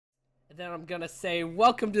And then I'm gonna say,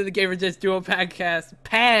 welcome to the Gamer Just Duo podcast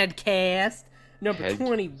number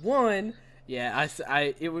 21. Yeah,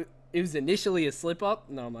 it was initially a slip up.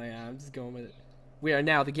 No, I'm just going with it. We are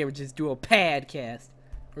now the Gamer Just Duo podcast.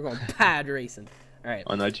 We're going pod racing. All right.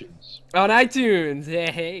 On iTunes. On iTunes.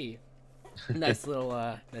 Hey. Nice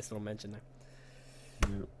little mention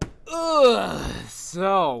there.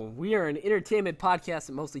 So we are an entertainment podcast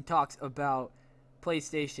that mostly talks about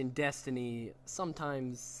PlayStation, Destiny,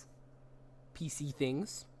 sometimes PC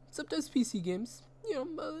things, sometimes PC games. A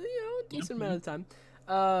decent amount of time.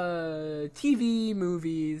 TV,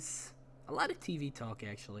 movies, a lot of TV talk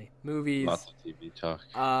actually. Movies. Lots of TV talk.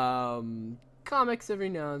 Comics every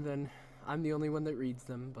now and then. I'm the only one that reads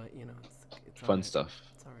them, but it's fun right. stuff.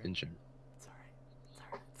 It's alright. Injured. It's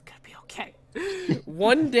alright. It's gonna be okay.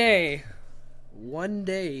 One day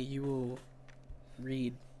you will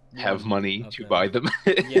read. Have money to them. buy them.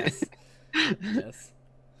 Yes. Yes.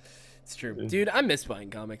 It's true. Dude, I miss buying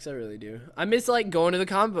comics. I really do. I miss going to the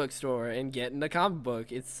comic book store and getting a comic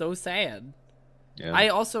book. It's so sad. Yeah. I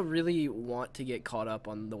also really want to get caught up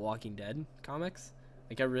on the Walking Dead comics.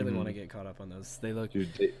 I really want to get caught up on those. They look. Dude,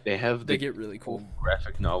 they get really cool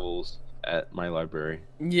graphic novels at my library.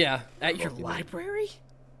 Yeah, at your library?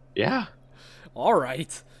 Yeah. All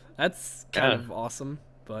right. That's kind of awesome,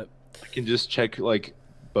 but I can just check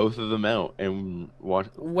both of them out and watch.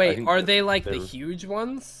 Wait, are they the huge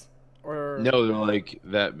ones? Or no, they're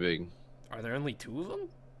that big. Are there only 2 of them?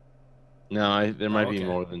 No, there might be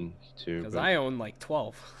more than 2. Because I own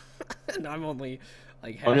 12, and I'm only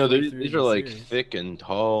oh no, these are thick and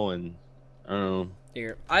tall, and I don't know.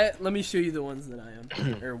 Here, let me show you the ones that I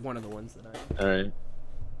own, or one of the ones that I own. All right.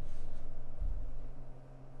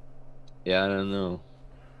 Yeah, I don't know.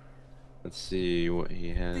 Let's see what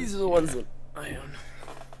he has. These are the ones that I own.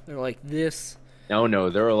 They're like this. No,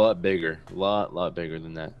 they're a lot bigger. A lot bigger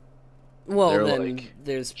than that. Well, they're then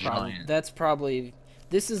there's probably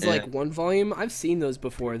this is one volume. I've seen those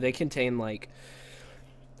before. They contain 4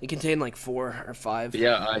 or 5.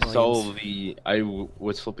 Yeah, I volumes.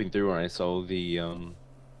 was flipping through and I saw the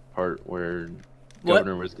part where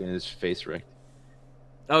Governor was getting his face wrecked.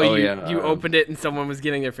 Oh yeah. You opened it and someone was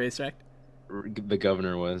getting their face wrecked? The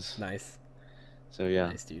Governor was. Nice. So yeah.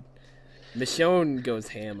 Nice, dude. Michonne goes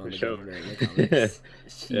ham on the Governor in the comics.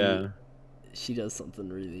 She does something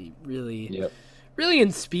really, really, really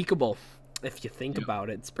unspeakable. If you think about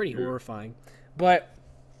it, it's pretty horrifying. But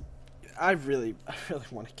I really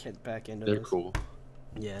want to get back into this. They're cool.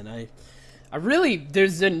 Yeah, and I really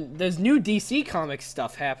there's new DC Comics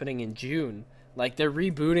stuff happening in June. They're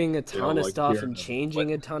rebooting a ton of stuff and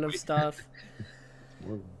changing a ton of stuff.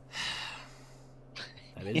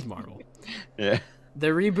 That is Marvel. Yeah.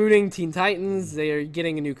 They're rebooting Teen Titans. They're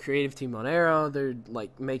getting a new creative team on Arrow. They're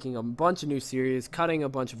making a bunch of new series, cutting a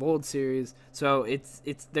bunch of old series. So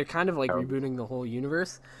they're kind of rebooting the whole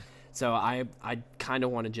universe. So I kind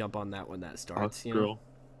of want to jump on that when that starts.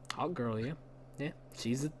 Hot girl, yeah.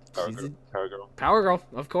 She's a Power girl,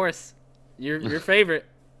 of course. Your favorite,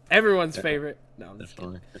 everyone's favorite. No, I'm just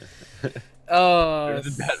kidding. Better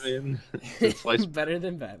than Batman. Better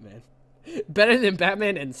than Batman. Better than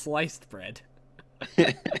Batman and sliced bread.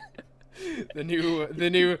 the new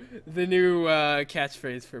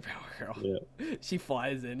catchphrase for Power Girl. Yeah. She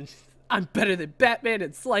flies in. I'm better than Batman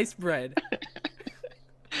and sliced bread.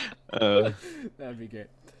 That'd be great.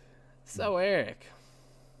 So Eric,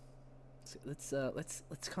 let's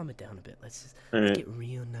calm it down a bit. Let's get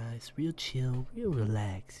real nice, real chill, real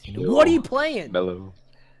relaxed. What are you playing? Mellow.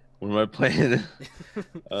 What am I playing?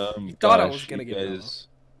 You thought I was gonna get mellow.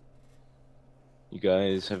 You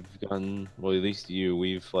guys have gotten, well, at least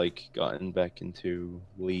we've gotten back into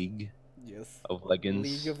League of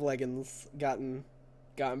Legends. League of Legends. Gotten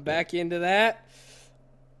back into that.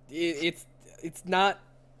 It's not,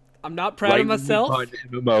 I'm not proud of myself.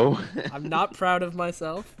 I'm not proud of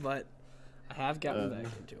myself, but I have gotten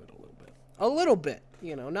back into it a little bit. A little bit,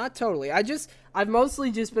 not totally. I've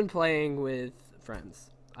mostly just been playing with friends.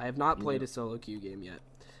 I have not played a solo queue game yet,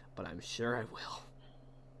 but I'm sure I will.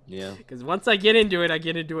 Yeah. Because once I get into it, I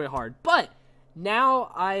get into it hard. But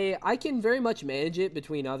now I can very much manage it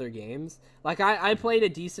between other games. I played a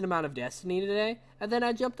decent amount of Destiny today, and then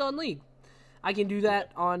I jumped on League. I can do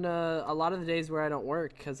that on a lot of the days where I don't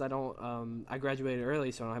work because I graduated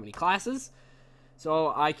early, so I don't have any classes.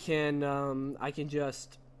 So I can one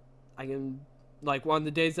of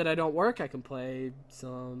the days that I don't work, I can play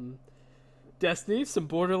some Destiny, some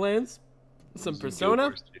Borderlands, some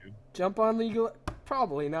Persona. Jump on League of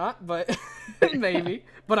Probably not, but maybe.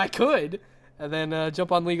 But I could. And then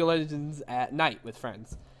jump on League of Legends at night with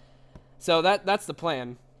friends. So that's the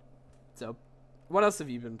plan. So What else have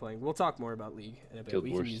you been playing? We'll talk more about League in a bit. Guild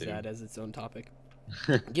We Wars can use 2. that as its own topic.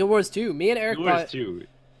 Guild Wars 2. Me and Eric Guild Wars 2.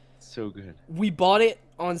 So good. We bought it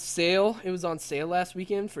on sale. It was on sale last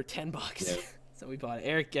weekend for $10. Yeah. So we bought it.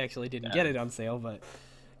 Eric actually didn't get it on sale, but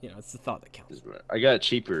you know, it's the thought that counts. I got it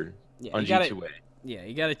cheaper on G2A. Yeah,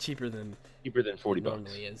 you got it cheaper than $40.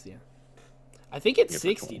 Normally is, yeah. I think it's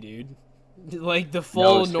 60, dude. Like the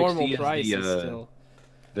full normal price is still.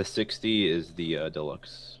 The 60 is the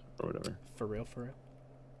deluxe or whatever. For real.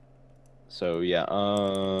 So yeah,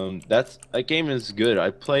 that game is good.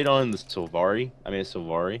 I played on the Sylvari. I made a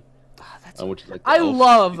Sylvari. Which is like I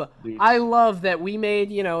love that we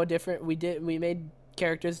made, you know, we made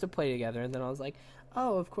characters to play together, and then I was like,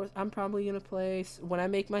 oh, of course, I'm probably gonna play when I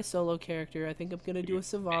make my solo character. I think I'm gonna do a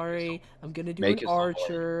Sylvari. I'm gonna do an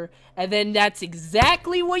archer, and then that's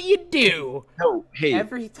exactly what you do. No, hey,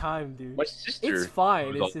 every time, dude. My sister. It's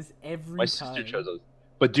fine. It's just every time. My sister chose those.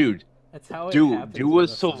 But dude, that's how it happens. Do a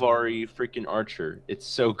Sylvari freaking archer. It's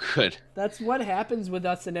so good. That's what happens with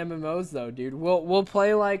us in MMOs, though, dude. We'll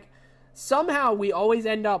play like. Somehow we always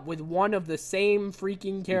end up with one of the same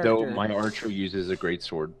freaking characters. Though my archer uses a great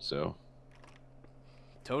sword, so.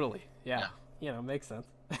 Totally. Yeah. You know, makes sense.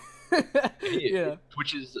 It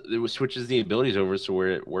switches the abilities over so where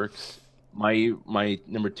it works. My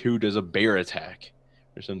number 2 does a bear attack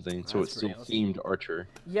or something, so it's still themed archer.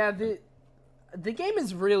 Yeah, the game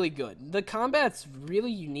is really good. The combat's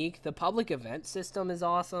really unique. The public event system is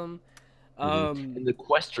awesome. And the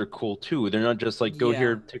quests are cool too. They're not just like go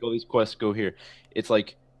here, take all these quests, go here. It's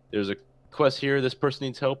like there's a quest here. This person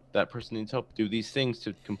needs help. That person needs help. Do these things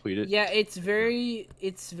to complete it. Yeah, it's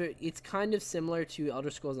kind of similar to Elder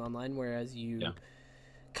Scrolls Online, whereas you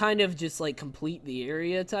kind of just like complete the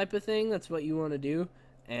area type of thing. That's what you want to do,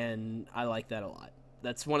 and I like that a lot.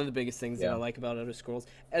 That's one of the biggest things that I like about Elder Scrolls.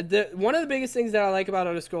 One of the biggest things that I like about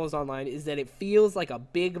Elder Scrolls Online is that it feels like a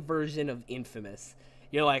big version of Infamous.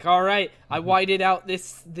 You're like, all right, I whited out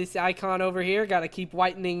this icon over here. Got to keep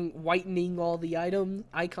whitening all the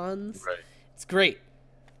icons. Right. It's great.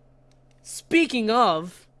 Speaking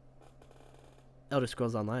of, Elder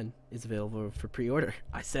Scrolls Online is available for pre-order.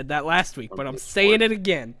 I said that last week, but I'm saying it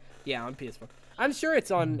again. Yeah, on PS4. I'm sure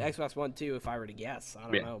it's on Xbox One too. If I were to guess,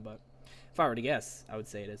 I don't know, but if I were to guess, I would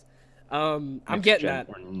say it is. I'm getting that.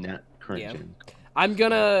 I'm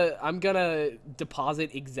gonna deposit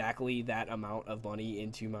exactly that amount of money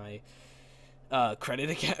into my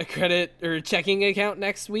credit or checking account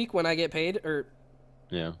next week when I get paid, or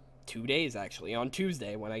 2 days actually, on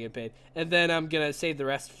Tuesday when I get paid, and then I'm gonna save the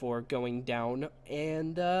rest for going down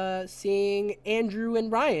and seeing Andrew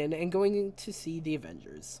and Ryan and going to see the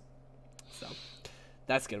Avengers. So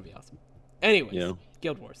that's gonna be awesome. Anyways,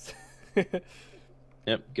 Guild Wars.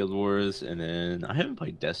 Yep, Guild Wars, and then I haven't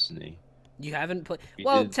played Destiny. You haven't played?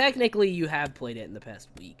 Well, technically, you have played it in the past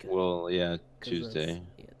week. Well, yeah, Tuesday.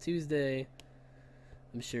 Yeah, Tuesday.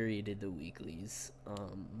 I'm sure you did the weeklies.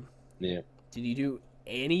 Yeah. Did you do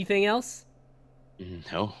anything else?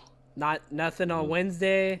 No. Nothing on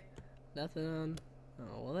Wednesday. Nothing on.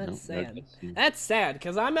 Oh well, that's sad. That's sad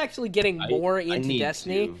because I'm actually getting more into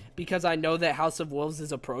Destiny because I know that House of Wolves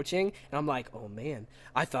is approaching, and I'm like, oh man,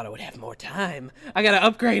 I thought I would have more time. I gotta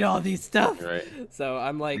upgrade all these stuff. Right. So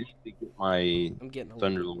I'm like, I'm getting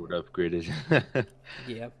Thunderlord upgraded.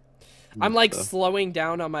 Yeah. I'm like slowing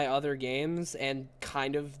down on my other games and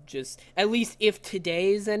kind of just, at least if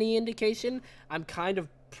today's any indication, I'm kind of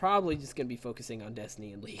probably just gonna be focusing on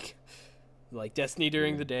Destiny and League. Like Destiny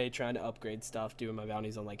during the day, trying to upgrade stuff, doing my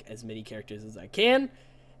bounties on like as many characters as I can,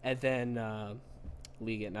 and then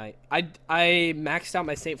League at night. I maxed out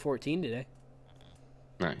my Saint 14 today.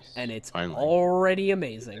 Nice. And it's already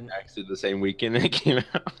amazing. I maxed it the same weekend it came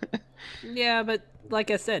out. Yeah, but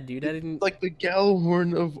like I said, dude, I didn't like the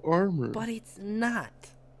Gallhorn of armor. But it's not.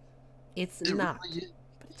 It's not. Really,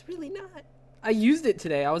 but it's really not. I used it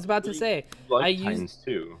today. I was about to say I used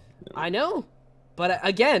too. Yeah. I know. But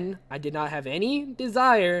again, I did not have any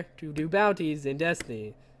desire to do bounties in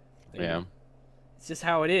Destiny. Yeah. It's just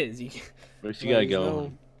how it is. You gotta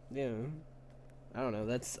go. I don't know.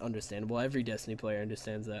 That's understandable. Every Destiny player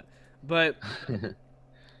understands that. But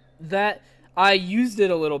that I used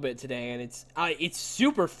it a little bit today, and it's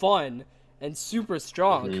super fun and super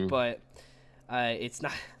strong. But it's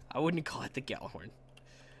not. I wouldn't call it the Gallhorn.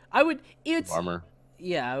 I would. It's armor.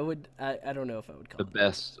 Yeah, I would. I don't know if I would call it the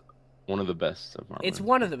best. One of the best of armor. It's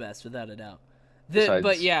one of the best, without a doubt.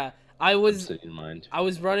 But yeah, I was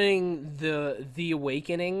running the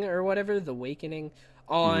Awakening or whatever, the Awakening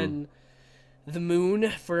on the moon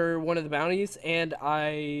for one of the bounties, and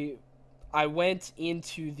I went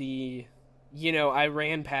into the, I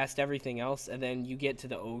ran past everything else, and then you get to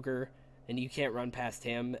the ogre, and you can't run past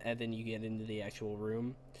him, and then you get into the actual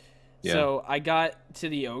room. Yeah. So I got to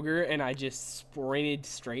the ogre, and I just sprinted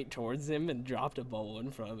straight towards him and dropped a bubble in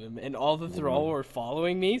front of him. And all the thrall were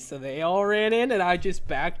following me, so they all ran in, and I just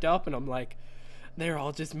backed up, and I'm like, they're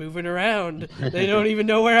all just moving around. They don't even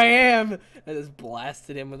know where I am. I just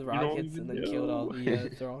blasted him with rockets and then killed all the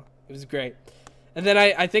thrall. It was great. And then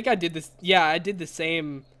I think I did this. Yeah, I did the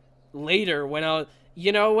same later when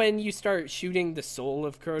when you start shooting the soul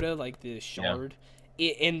of Crota, like the shard.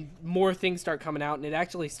 Yeah. And more things start coming out, and it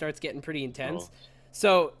actually starts getting pretty intense.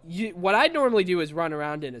 So what I normally do is run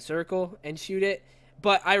around in a circle and shoot it.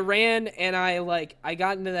 But I ran, and I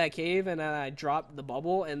got into that cave, and I dropped the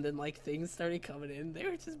bubble, and then things started coming in. They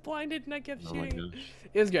were just blinded, and I kept shooting.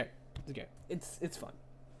 It was great. It was great. It's fun.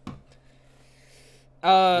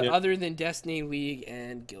 Other than Destiny, League,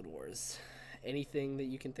 and Guild Wars, anything that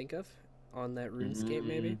you can think of on that RuneScape,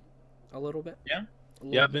 maybe a little bit? Yeah,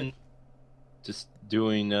 I've been just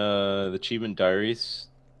doing the achievement diaries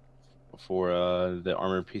for the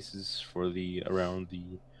armor pieces for around the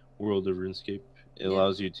world of RuneScape. It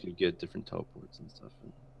allows you to get different teleports and stuff.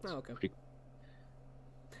 And okay.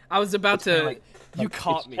 I was about to. You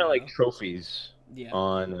caught me. Kind of like trophies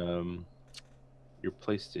on your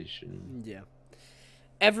PlayStation. Yeah.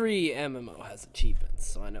 Every MMO has achievements,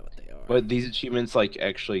 so I know what they are. But these achievements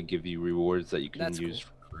actually give you rewards that you can use.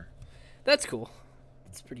 Cool. That's cool.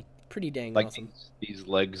 It's pretty dang awesome. These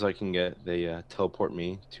legs I can get, they teleport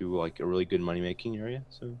me to a really good money making area.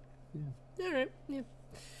 So yeah. All right. Yeah.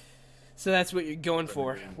 So that's what you're going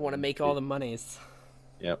for. Want to make all the monies.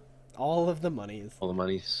 Yep. All of the monies. All the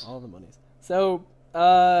monies. All the monies. So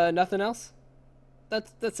nothing else?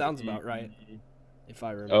 That sounds about right. If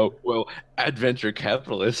I remember. Oh, well, Adventure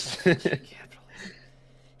Capitalist.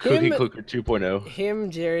 Cookie Clicker 2.0.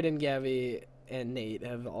 Him, Jared, and Gabby, and Nate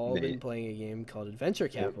have all been playing a game called Adventure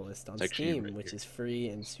Capitalist on Steam, which is free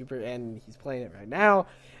and and he's playing it right now.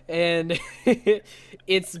 And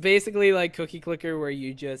it's basically like Cookie Clicker, where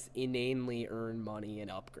you just inanely earn money and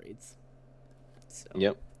upgrades.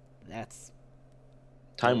 So that's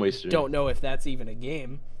time waster. Don't know if that's even a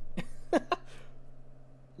game.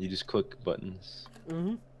 You just click buttons.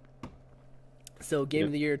 Mm-hmm. So game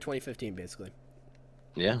of the year 2015, basically.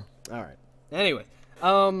 Yeah. All right. Anyway,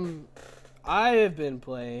 I have been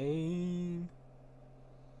playing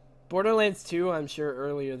Borderlands 2. I'm sure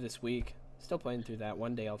earlier this week. Still playing through that.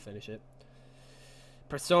 One day I'll finish it.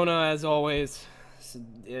 Persona, as always.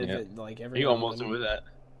 Every. You almost done with that.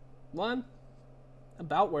 One.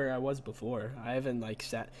 About where I was before. I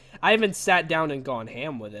haven't sat down and gone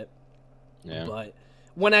ham with it. Yeah. But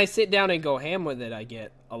when I sit down and go ham with it, I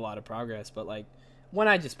get a lot of progress. But when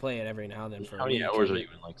I just play it every now and then for how many hours are you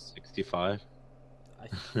in? 65? I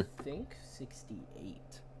think 68.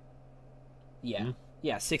 Yeah.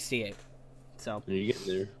 Yeah, 68. So you get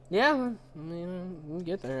there. Yeah, we'll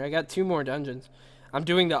get there. I got 2 more dungeons. I'm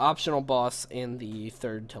doing the optional boss in the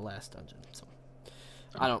 3rd to last dungeon. So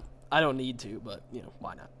I don't need to, but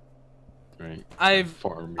why not? Right.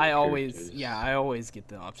 I always get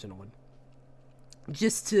the optional one.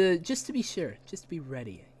 Just to be sure, just to be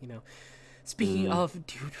ready, Speaking of,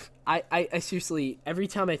 dude, I seriously, every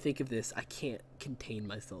time I think of this, I can't contain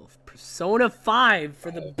myself. Persona 5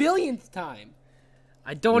 for the billionth time.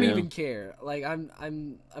 I don't even care.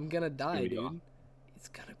 I'm gonna die, dude. It's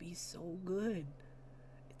gonna be so good.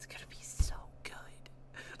 It's gonna be so good.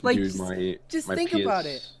 Dude, just think about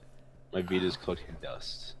it. My Vita's collecting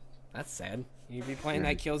dust. That's sad. You'd be playing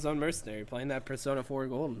that Killzone Mercenary, playing that Persona 4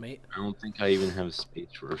 Golden, mate. I don't think I even have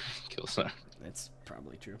space for Killzone. That's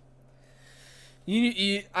probably true.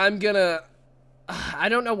 I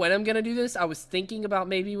don't know when I'm gonna do this. I was thinking about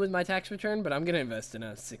maybe with my tax return, but I'm gonna invest in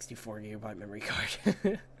a 64 gigabyte memory card.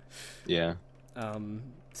 Yeah.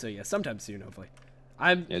 So yeah, sometime soon, hopefully.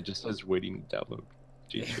 Just as waiting to download.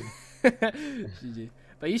 GG.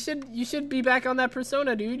 But you should be back on that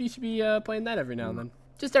Persona, dude. You should be playing that every now and then.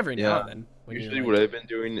 Just every now and then. Usually, what I've been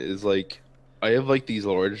doing is I have these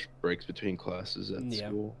large breaks between classes at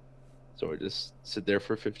school. So I just sit there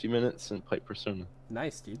for 50 minutes and play Persona.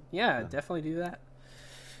 Nice, dude. Yeah, definitely do that.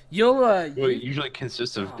 It usually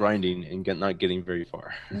consists of grinding and not getting very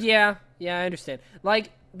far. Yeah, I understand.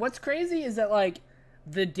 What's crazy is that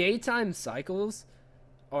the daytime cycles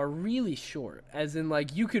are really short. As in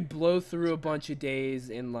you could blow through a bunch of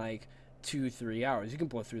days in 2-3 hours. You can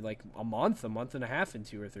blow through a month and a half in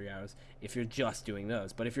 2 or 3 hours if you're just doing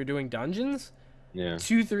those. But if you're doing dungeons,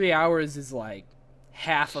 2-3 hours is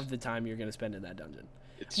half of the time you're gonna spend in that dungeon,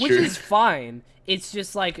 which is fine. It's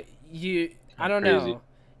just I don't know.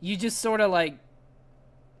 You just sort of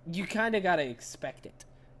you kind of gotta expect it,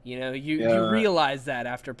 You know, you Yeah. realize that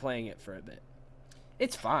after playing it for a bit.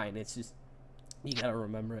 It's fine. It's just you gotta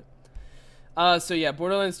remember it. So yeah,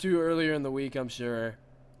 Borderlands 2 earlier in the week, I'm sure.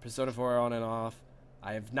 Persona 4 on and off.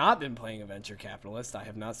 I have not been playing a venture capitalist. I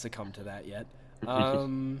have not succumbed to that yet.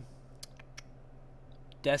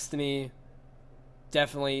 Destiny,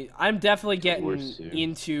 definitely. I'm definitely getting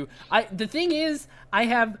into. The thing is, I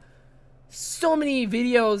have so many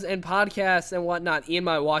videos and podcasts and whatnot in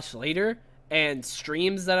my watch later and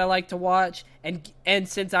streams that I like to watch, and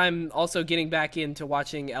since I'm also getting back into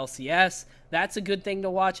watching LCS, that's a good thing to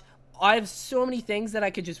watch. I have so many things that I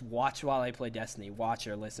could just watch while I play Destiny, watch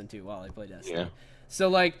or listen to while I play Destiny. Yeah. So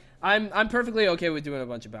like I'm perfectly okay with doing a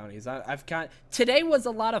bunch of bounties. Today was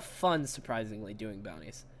a lot of fun, surprisingly, doing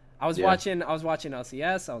bounties. I was watching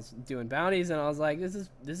LCS, I was doing bounties, and I was like, this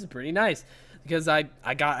is pretty nice because I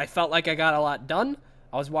felt like I got a lot done.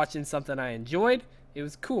 I was watching something I enjoyed. It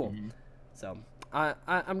was cool. So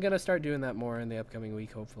I'm gonna start doing that more in the upcoming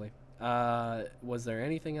week, hopefully. Was there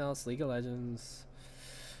anything else? League of Legends.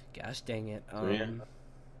 Gosh dang it.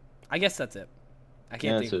 I guess that's it. I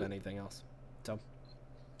can't think of anything else. So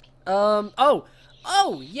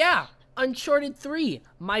oh yeah, Uncharted 3.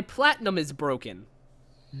 My platinum is broken.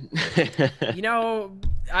 You know,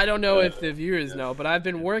 I don't know if the viewers know, but I've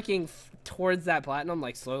been working towards that platinum,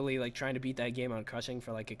 like slowly, like trying to beat that game on Crushing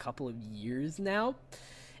for like a couple of years now.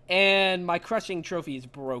 And my Crushing trophy is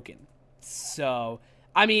broken. So,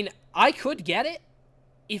 I mean, I could get it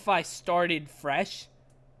if I started fresh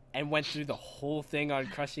and went through the whole thing on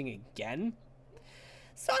Crushing again.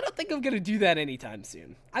 So I don't think I'm going to do that anytime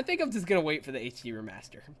soon. I think I'm just going to wait for the HD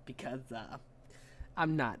remaster because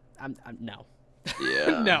no.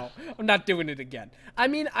 Yeah. No, I'm not doing it again. I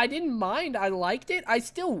mean, I didn't mind. I liked it. I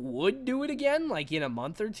still would do it again, like in a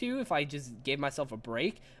month or two if I just gave myself a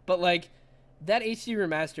break. But like, that HD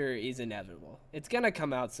remaster is inevitable. It's going to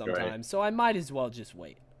come out sometime, so I might as well just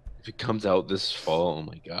wait. If it comes out this fall, oh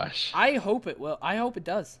my gosh. I hope it will. I hope it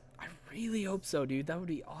does. I really hope so, dude. That would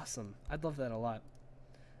be awesome. I'd love that a lot.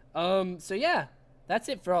 So yeah, that's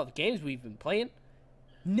it for all the games we've been playing.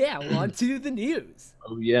 Now on to the news.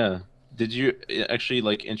 Oh yeah. Did you actually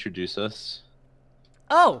like introduce us?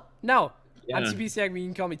 Oh, no. Yeah. I'm CP Sagman, you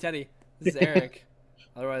can call me Teddy. This is Eric.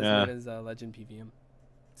 Otherwise known as Legend PVM.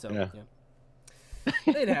 So yeah.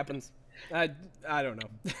 It happens. I don't know.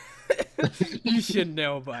 You should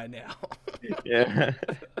know by now. Yeah.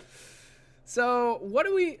 So what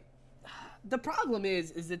do we... The problem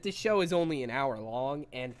is that this show is only an hour long,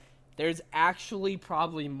 and there's actually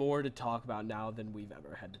probably more to talk about now than we've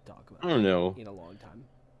ever had to talk about. I don't know. In a long time.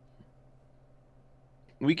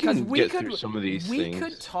 We can get through some of these things. We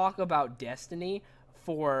could talk about Destiny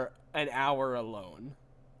for an hour alone,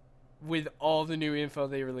 with all the new info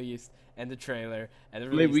they released, and the trailer, and the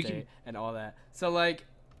release date, and all that. So, like,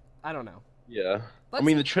 I don't know. Yeah. I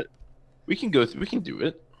mean, we can go through. We can do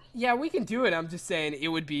it. Yeah, we can do it. I'm just saying it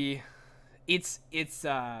would be... It's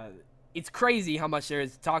crazy how much there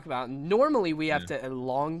is to talk about. Normally, we have to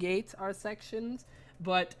elongate our sections,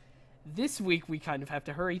 but this week we kind of have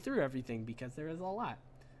to hurry through everything because there is a lot.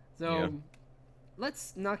 So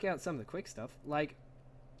let's knock out some of the quick stuff, like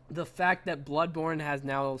the fact that Bloodborne has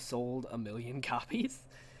now sold 1 million copies.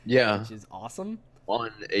 Yeah, which is awesome.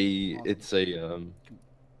 It's a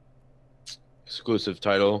exclusive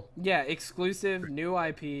title. Yeah, exclusive new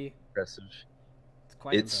IP. Impressive. It's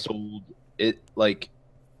quite impressive. Sold it like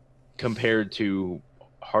compared to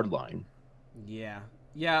Hardline. Yeah.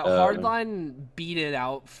 Yeah, Hardline beat it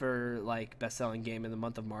out for like best-selling game in the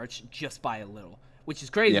month of March just by a little, which is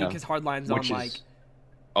crazy because Hardline's on like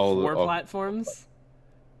four platforms.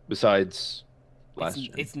 Besides last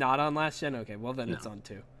gen. It's not on last gen? Okay, well then it's on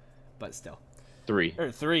 2. But still. 3.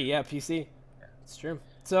 Or 3, yeah, PC. Yeah. It's true.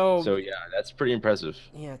 So yeah, that's pretty impressive.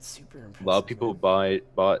 Yeah, it's super impressive. A lot of people bought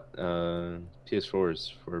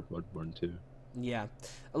PS4s for Bloodborne 2. Yeah.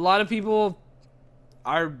 A lot of people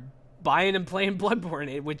are buying and playing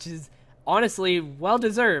Bloodborne, which is honestly well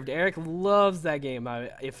deserved. Eric loves that game.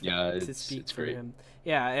 It's great. Him.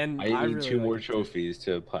 Yeah, and I need really 2 more trophies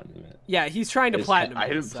to platinum it. Yeah, he's trying to platinum it. I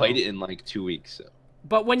haven't played it in like 2 weeks. So.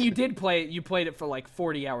 But when you did play it, you played it for like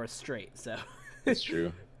 40 hours straight. So that's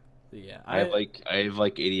true. Yeah, I have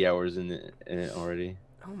like 80 hours in it already.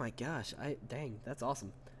 Oh my gosh! Dang, that's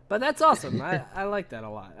awesome. But that's awesome. I like that a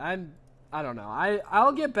lot. I don't know.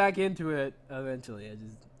 I'll get back into it eventually.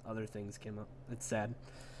 Other things came up. It's sad.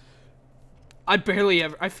 I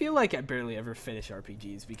feel like I barely ever finish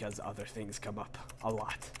RPGs because other things come up a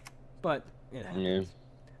lot. But it happens. Yeah.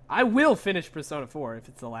 I will finish Persona 4 if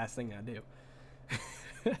it's the last thing I do.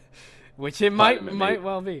 Which it might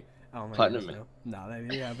well be. Oh my Platinum. gosh, no, that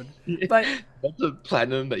didn't happen. Yeah, But that's a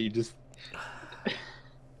platinum that you just. man,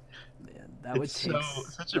 that would It's take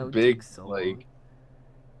such a that would take big so long. like.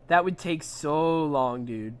 That would take so long,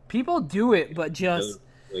 dude. People do it, but just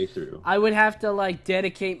Way through. I would have to like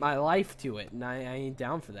dedicate my life to it, and I ain't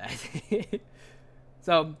down for that.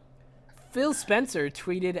 So, Phil Spencer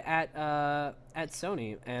tweeted at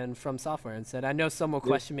Sony and From Software and said, "I know some will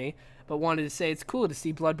question me, but wanted to say it's cool to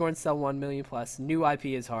see Bloodborne sell 1 million plus. New IP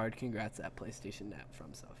is hard. Congrats at PlayStation Net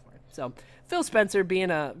From Software." So Phil Spencer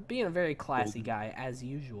being a very classy guy as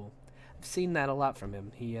usual. I've seen that a lot from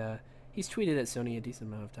him. He's tweeted at Sony a decent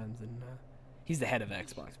amount of times, and he's the head of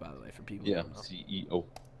Xbox, by the way, for people who don't know. CEO.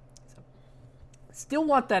 So, still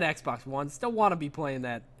want that Xbox One. Still want to be playing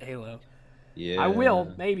that Halo. Yeah. I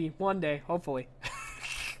will, maybe one day, hopefully.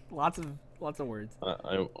 lots of words.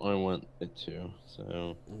 I want it too.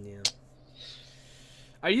 So. Yeah.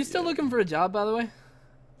 Are you still looking for a job, by the way?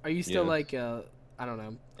 Are you still like I don't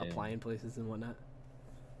know, applying places and whatnot?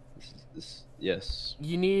 Yes.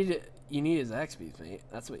 You need a Zaxby's, mate.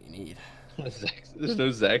 That's what you need. There's no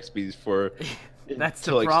Zaxby's for. That's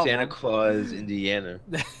the like problem. Santa Claus, Indiana.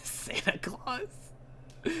 Santa Claus.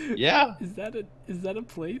 Yeah. Is that a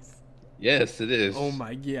place? Yes, it is. Oh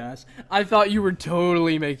my gosh. I thought you were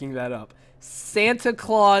totally making that up. Santa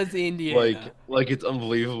Claus, Indiana. Like it's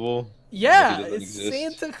unbelievable. Yeah, like it's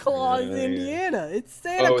exist. Santa Claus, Indiana. It's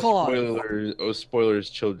Santa Claus. Spoilers,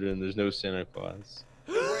 children. There's no Santa Claus.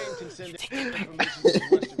 You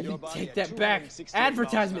take that back.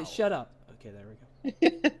 Advertisement, shut up. Okay, there we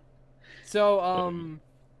go. So,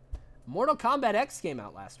 Mortal Kombat X came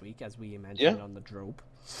out last week, as we mentioned on the Drope.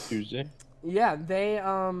 Tuesday. Yeah, they,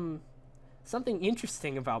 something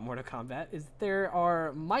interesting about Mortal Kombat is there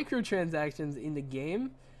are microtransactions in the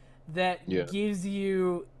game that gives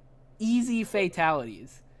you easy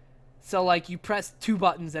fatalities. So, like, you press 2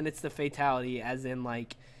 buttons and it's the fatality, as in,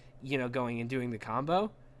 like, you know, going and doing the combo,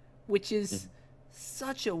 which is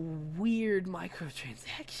such a weird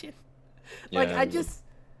microtransaction. Like,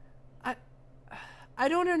 I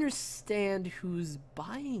don't understand who's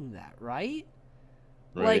buying that, right?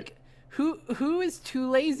 Like, who is too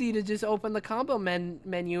lazy to just open the combo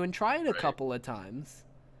menu and try it a couple of times?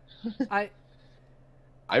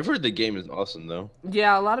 I've heard the game is awesome, though.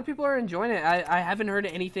 Yeah, a lot of people are enjoying it. I haven't heard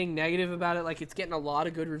anything negative about it. Like, it's getting a lot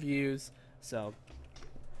of good reviews. So,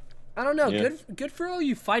 I don't know. Yeah. Good for all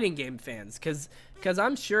you fighting game fans, because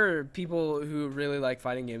I'm sure people who really like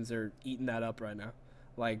fighting games are eating that up right now.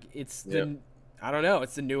 Like, it's I don't know.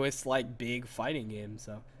 It's the newest, like, big fighting game.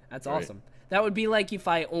 So, that's awesome. That would be like if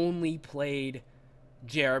I only played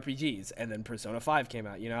JRPGs and then Persona 5 came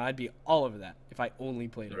out. You know, I'd be all over that if I only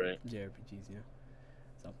played JRPGs, you know.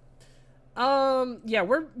 Yeah,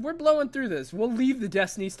 we're blowing through this. We'll leave the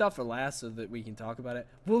Destiny stuff for last so that we can talk about it.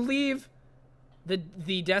 We'll leave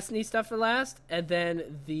the Destiny stuff for last, and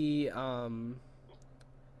then the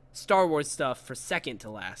Star Wars stuff for second to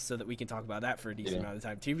last, so that we can talk about that for a decent amount of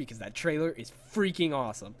time too, because that trailer is freaking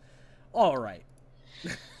awesome. All right.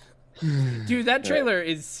 Dude, that trailer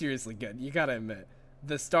is seriously good. You gotta admit,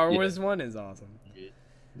 the Star Wars one is awesome.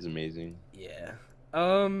 It's amazing. Yeah.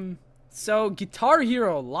 So Guitar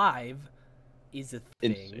Hero Live is a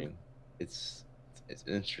thing. It's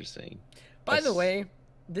interesting. By the way,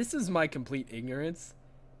 this is my complete ignorance.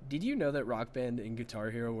 Did you know that Rock Band and Guitar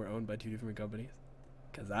Hero were owned by 2 different companies?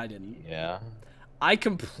 Because I didn't. Yeah. I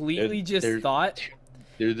completely thought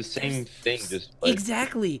they're the same thing. Just like...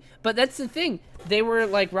 Exactly. But that's the thing. They were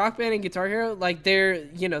like Rock Band and Guitar Hero, like they're,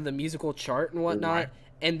 you know, the musical chart and whatnot,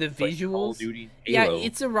 and the visuals. Call of Duty, Halo. Yeah,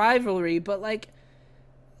 it's a rivalry, but like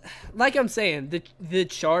I'm saying, the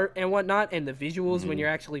chart and whatnot and the visuals when you're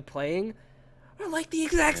actually playing are like the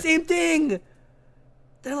exact same thing.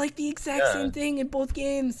 They're like the exact same thing in both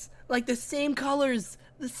games. Like the same colors,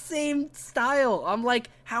 the same style. I'm like,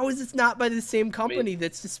 how is this not by the same company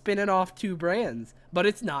that's just spinning off 2 brands? But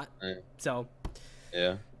it's not. So,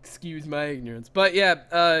 excuse my ignorance. But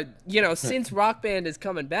yeah, you know, since Rock Band is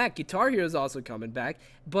coming back, Guitar Hero is also coming back.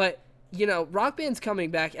 But you know, Rock Band's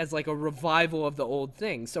coming back as like a revival of the old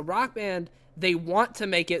thing. So Rock Band, they want to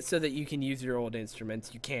make it so that you can use your old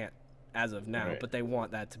instruments. You can't as of now, but they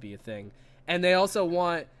want that to be a thing. And they also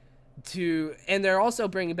want to, and they're also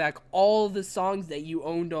bringing back all the songs that you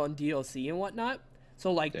owned on DLC and whatnot.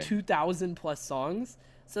 So like 2,000 plus songs.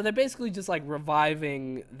 So they're basically just like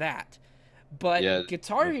reviving that. But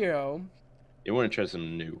Guitar Hero, you want to try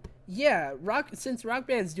something new. Yeah, since Rock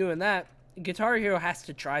Band's doing that, Guitar Hero has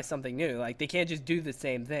to try something new. Like, they can't just do the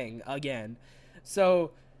same thing again.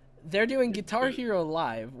 So, they're doing Guitar Hero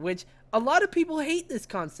Live, which a lot of people hate this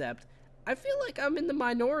concept. I feel like I'm in the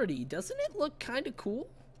minority. Doesn't it look kind of cool?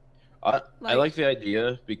 I like the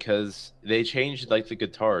idea because they changed like the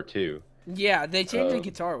guitar too. Yeah, they changed the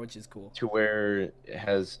guitar, which is cool. To where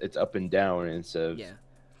it's up and down instead of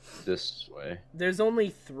this way. There's only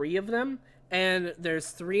 3 of them, and there's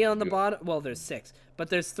 3 on the bottom. Well, there's 6, but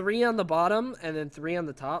there's 3 on the bottom and then 3 on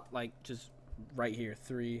the top, like just right here,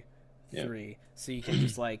 3, 3. So you can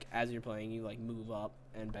just like as you're playing, you like move up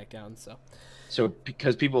and back down. So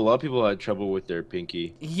because a lot of people had trouble with their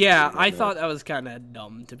pinky. Yeah, I thought that was kind of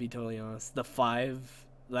dumb, to be totally honest. The 5,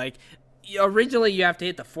 like originally you have to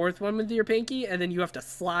hit the 4th one with your pinky, and then you have to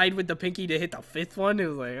slide with the pinky to hit the 5th one. It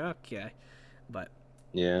was like, okay, but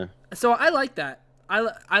yeah. So I like that.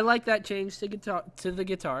 I like that change to the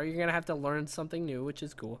guitar. You're gonna have to learn something new, which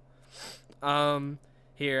is cool.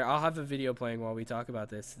 Here I'll have a video playing while we talk about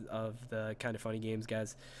this of the kind of funny games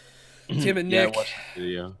guys. Tim and Nick. I watched the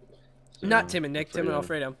video. So, not Tim and Nick. Tim and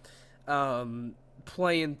Alfredo.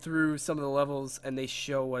 Playing through some of the levels, and they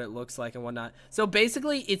show what it looks like and whatnot. So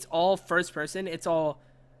basically, it's all first person. It's all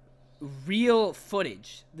real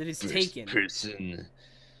footage that is taken. First person.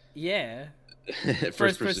 Yeah.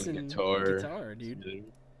 First person guitar, dude.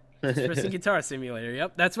 First person guitar simulator.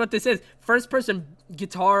 Yep, that's what this is. First person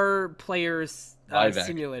guitar players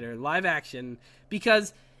simulator, live action.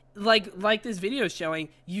 Because like this video is showing,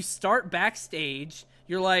 you start backstage.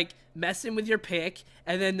 You're like messing with your pick,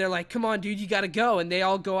 and then they're like, "Come on, dude, you gotta go." And they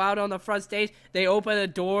all go out on the front stage. They open the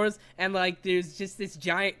doors, and like there's just this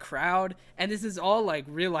giant crowd, and this is all like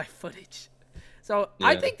real life footage. So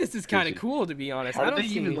I think this is kind of cool, to be honest. I don't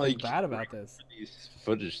see anything bad about this.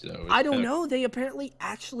 Footage though. I don't know. They apparently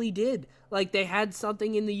actually did. Like they had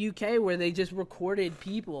something in the UK where they just recorded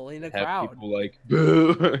people in a crowd. People like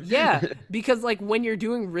boo. Yeah, because like when you're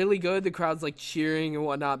doing really good, the crowd's like cheering and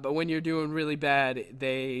whatnot. But when you're doing really bad,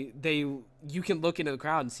 you can look into the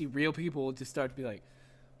crowd and see real people just start to be like,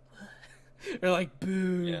 or like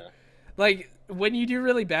boo. Yeah. Like when you do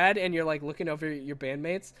really bad and you're like looking over your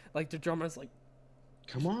bandmates, like the drummer's like,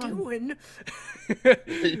 come on. Doing?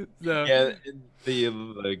 So. Yeah,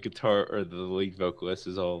 the guitar or the lead vocalist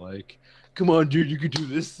is all like, "Come on, dude, you can do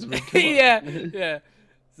this." Yeah.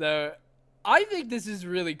 So I think this is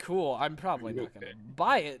really cool. I'm probably not gonna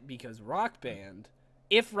buy it because Rock Band.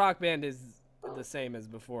 If Rock Band is the same as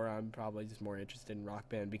before, I'm probably just more interested in Rock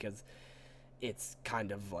Band because it's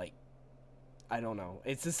kind of like, I don't know,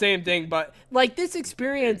 it's the same thing, but like this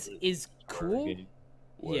experience is cool.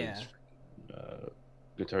 Yeah.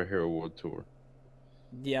 Guitar Hero World Tour.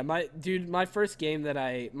 Yeah, my first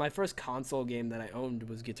console game that I owned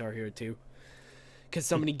was Guitar Hero 2. Because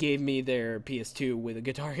somebody gave me their PS2 with a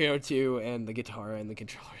Guitar Hero 2 and the guitar and the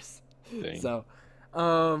controllers. Dang. So,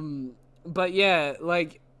 but yeah,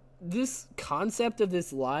 like this concept of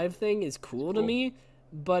this live thing is cool to me,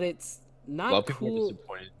 but it's not cool. A lot of people are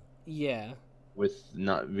disappointed. Yeah. With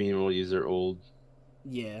not being able to use their old.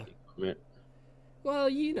 Yeah. Equipment. Well,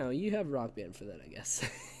 you have Rock Band for that, I guess.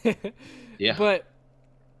 Yeah. But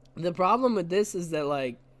the problem with this is that,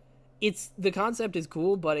 like, the concept is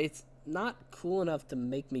cool, but it's not cool enough to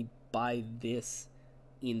make me buy this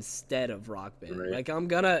instead of Rock Band. Right. Like,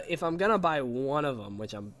 if I'm gonna buy one of them,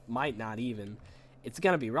 which I might not even, it's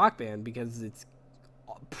gonna be Rock Band because it's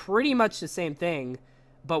pretty much the same thing,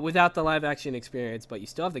 but without the live action experience. But you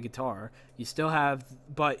still have the guitar.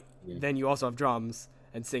 Then you also have drums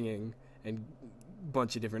and singing and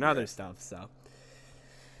bunch of different other stuff.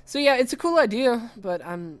 So yeah, it's a cool idea, but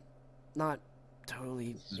I'm not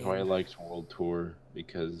totally. This is why I liked World Tour,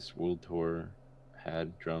 because World Tour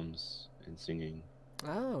had drums and singing.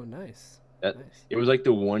 Oh, nice. It was like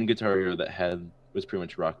the one Guitar Hero that was pretty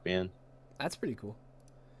much Rock Band. That's pretty cool.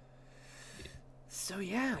 So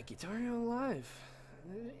yeah, Guitar Hero Live.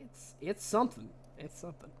 It's something. It's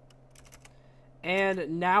something.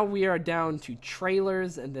 And now we are down to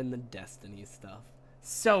trailers and then the Destiny stuff.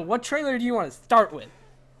 So, what trailer do you want to start with?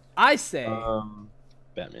 I say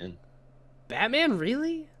Batman. Batman,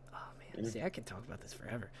 really? Oh man, see, I can talk about this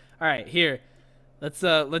forever. All right, here. Let's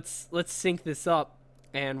sync this up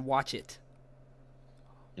and watch it.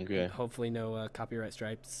 Okay. Hopefully no copyright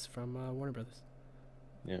stripes from Warner Brothers.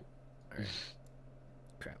 Yeah. All right.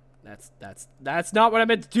 Crap. That's not what I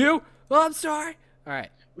meant to do. Oh, I'm sorry. All right.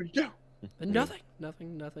 What'd you do? Nothing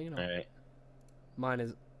at all. All right. Mine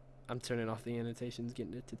is, I'm turning off the annotations,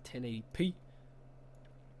 getting it to 1080p.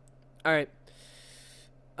 All right.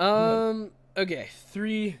 Okay.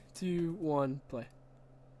 3, 2, 1, play.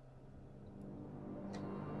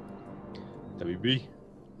 WB.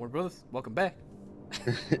 Warner Brothers, welcome back.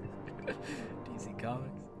 DC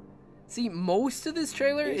Comics. See, most of this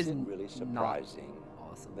trailer isn't really surprising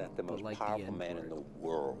awesome, that the most powerful man in the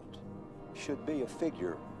world should be a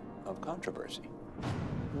figure of controversy.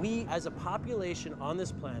 We, as a population on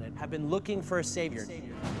this planet, have been looking for a savior.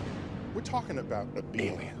 We're talking about a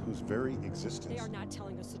being whose very existence They are not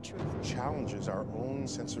telling us the truth. challenges our own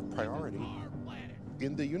sense of priority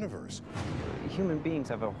in the universe. Human beings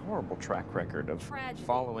have a horrible track record of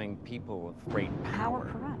following people of great Power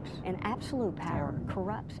power. corrupts, and absolute power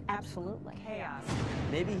corrupts absolutely. Chaos.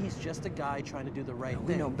 Maybe he's just a guy trying to do the right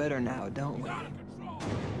We thing. know better now, don't we?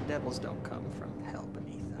 Devils don't come from hell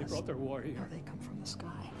beneath us. They brought their warrior. No, they come from the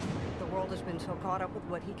sky. The world has been so caught up with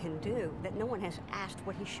what he can do that no one has asked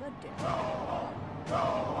what he should do.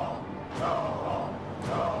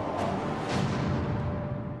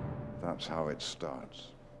 That's how it starts.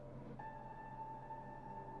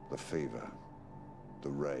 The fever, the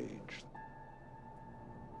rage,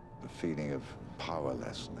 the feeling of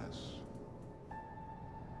powerlessness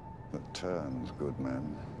that turns good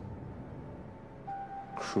men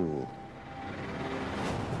cruel.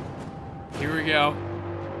 Here we go.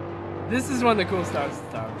 This is when the cool stuff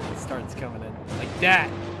starts coming in. Like that.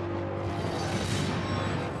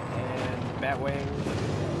 And Batwing.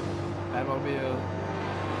 Batmobile.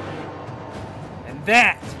 And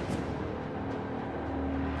that.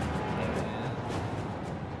 And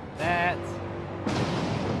that.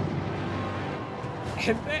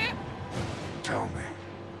 And that. Tell me,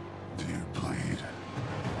 do you bleed?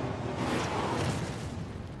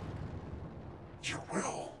 You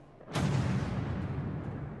will.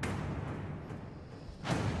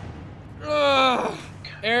 Ugh.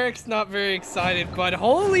 Eric's not very excited, but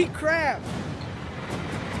holy crap!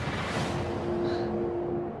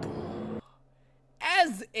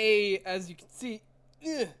 As you can see,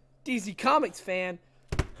 DC Comics fan.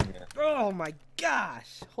 Oh my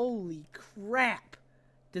gosh! Holy crap!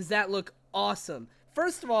 Does that look awesome?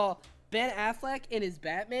 First of all, Ben Affleck in his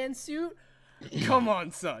Batman suit. Come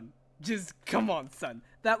on, son. Just come on, son.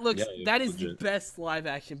 That looks. That is the best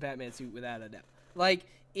live-action Batman suit without a doubt. Like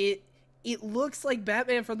it looks like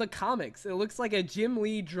Batman from the comics. It looks like a Jim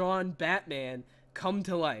Lee drawn Batman come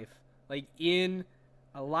to life, like in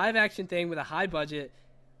a live-action thing with a high budget.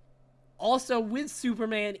 Also with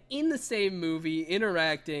Superman in the same movie,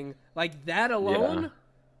 interacting like that alone. Yeah.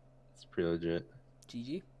 It's pretty legit.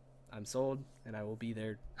 GG, I'm sold, and I will be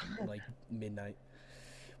there like midnight.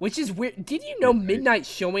 Which is weird. Did you know midnight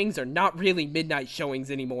showings are not really midnight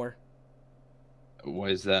showings anymore? Why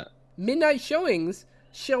is that? Midnight showings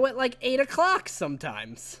show at like 8 o'clock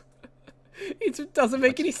sometimes. It doesn't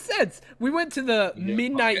make any sense. We went to the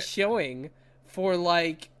midnight showing for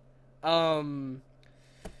like, what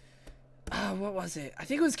was it? I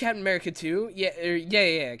think it was Captain America 2.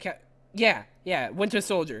 Yeah. Winter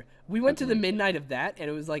Soldier. We went to the midnight of that, and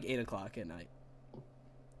it was like 8 o'clock at night.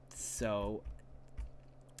 So,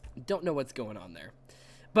 don't know what's going on there.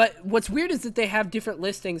 But what's weird is that they have different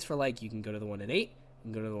listings for, like, you can go to the one at 8, you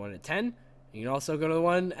can go to the one at 10, you can also go to the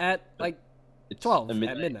one at, like, 12 at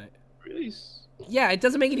midnight. Release. Yeah, it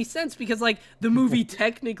doesn't make any sense because, like, the movie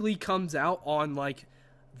technically comes out on, like,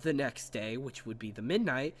 the next day, which would be the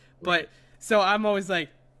midnight. But so I'm always like,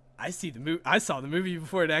 I saw the movie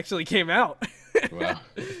before it actually came out. Wow.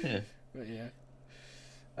 But yeah.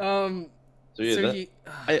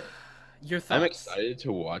 Your thoughts? I'm excited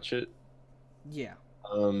to watch it. Yeah.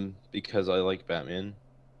 Because I like Batman.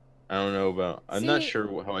 I don't know about. I'm not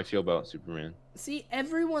sure how I feel about Superman. See,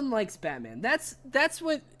 everyone likes Batman. That's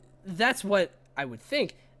what I would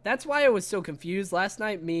think. That's why I was so confused last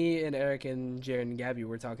night. Me and Eric and Jared and Gabby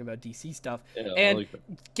were talking about DC stuff, and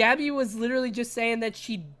Gabby was literally just saying that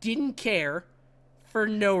she didn't care for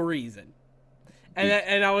no reason,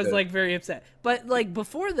 and I was like very upset. But like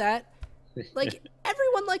before that, like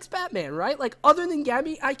everyone likes Batman, right? Like other than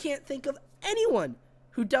Gabby, I can't think of anyone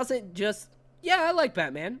who doesn't just. Yeah, I like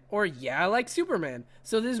Batman, or yeah, I like Superman.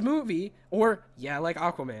 So this movie, or yeah, I like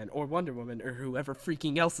Aquaman, or Wonder Woman, or whoever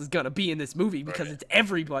freaking else is gonna be in this movie, because it's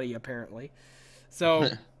everybody, apparently. So,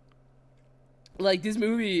 like, this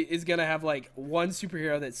movie is gonna have, like, one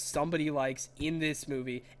superhero that somebody likes in this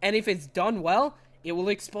movie, and if it's done well, it will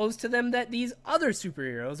expose to them that these other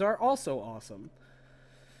superheroes are also awesome.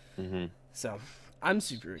 So, I'm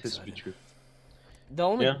super excited. The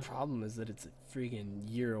only problem is that it's a freaking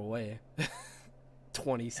year away.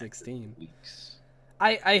 2016.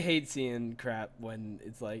 I hate seeing crap when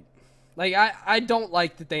it's like I don't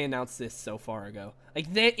like that they announced this so far ago. Like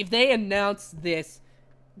if they announced this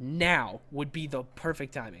now would be the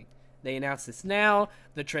perfect timing. They announced this now,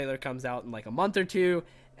 the trailer comes out in like a month or two,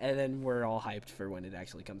 and then we're all hyped for when it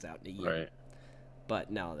actually comes out in a year. Right. But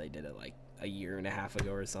no, they did it like a year and a half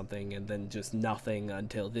ago or something, and then just nothing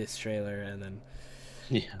until this trailer, and then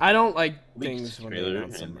I don't like things when they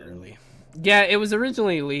announce them early. Yeah, it was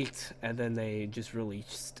originally leaked, and then they just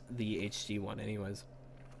released the HD one anyways.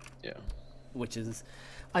 Yeah. Which is,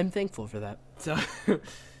 I'm thankful for that. So,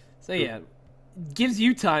 so yeah, gives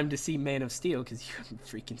you time to see Man of Steel because you haven't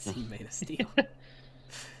freaking seen Man of Steel.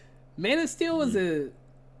 Man of Steel was a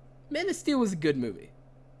good movie.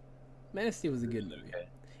 Man of Steel was a good movie. Okay.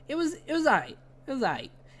 It was alright. It was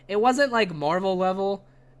alright. It wasn't like Marvel level.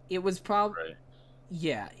 It was probably Right.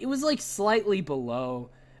 yeah. It was like slightly below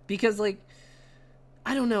because like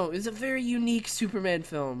I don't know. It was a very unique Superman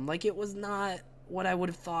film. Like it was not what I would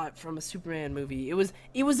have thought from a Superman movie. It was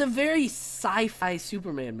a very sci-fi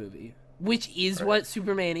Superman movie, which is what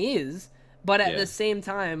Superman is. But at the same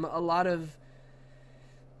time,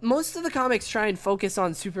 most of the comics try and focus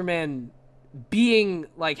on Superman being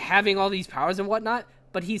like having all these powers and whatnot,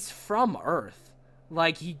 but he's from Earth.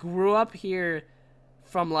 Like he grew up here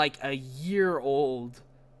from like a year old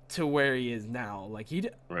to where he is now. Like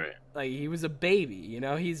he was a baby, you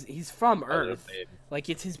know? He's from Earth. Like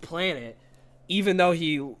it's his planet. Even though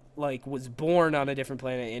he like was born on a different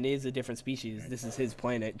planet and is a different species, this is his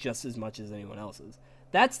planet just as much as anyone else's.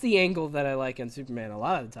 That's the angle that I like on Superman a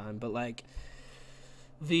lot of the time, but like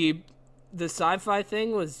the sci-fi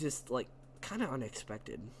thing was just like kind of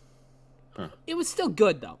unexpected. Huh. It was still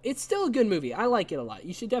good though. It's still a good movie. I like it a lot.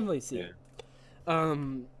 You should definitely see it.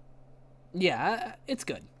 Yeah, it's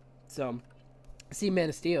good. So see Man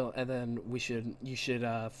of Steel, and then you should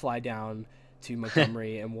fly down to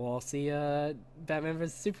Montgomery and we'll all see Batman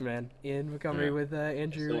vs Superman in Montgomery with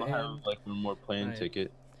Andrew. Still and have like one more plane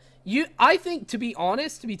ticket. I think, to be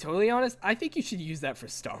totally honest, I think you should use that for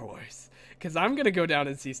Star Wars. Because I'm going to go down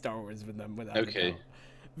and see Star Wars with them without Okay.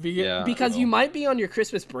 Because you might be on your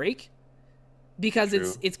Christmas break. Because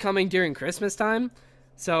it's coming during Christmas time.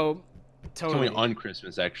 So, totally. It's coming on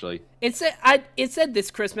Christmas, actually. It said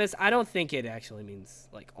this Christmas. I don't think it actually means,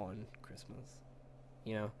 like, on Christmas.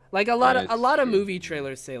 You know? Like, a lot of movie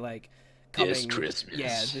trailers say, like, coming, this Christmas.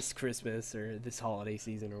 Yeah, this Christmas or this holiday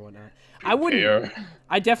season or whatnot.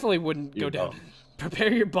 I definitely wouldn't go down.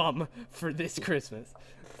 Prepare your bum for this Christmas.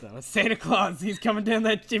 So Santa Claus, he's coming down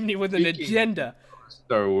that chimney with an agenda.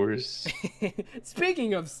 Star Wars.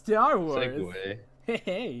 Speaking of Star Wars. Segue.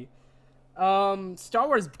 Hey. Star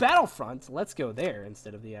Wars Battlefront. Let's go there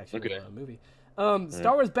instead of the actual movie.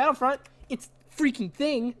 Star Wars Battlefront. It's freaking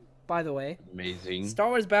thing, by the way. Amazing. Star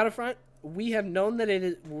Wars Battlefront. We have known that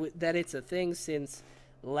it's a thing since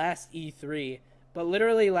last E3, but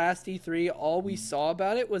literally last E3, all we saw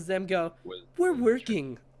about it was them go, "We're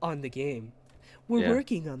working on the game. We're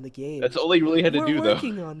working on the game." That's all they really had to do, though. We're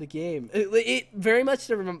working on the game. It very much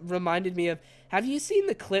reminded me of. Have you seen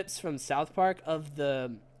the clips from South Park of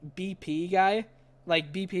the BP guy,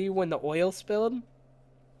 like BP when the oil spilled?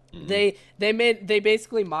 Mm-hmm. They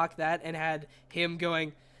basically mocked that and had him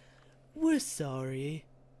going, "We're sorry.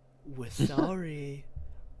 We're sorry.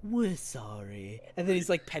 We're sorry." And then he's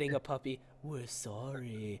like petting a puppy. "We're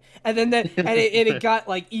sorry." And then it got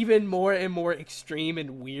like even more and more extreme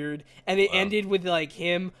and weird. And it ended with like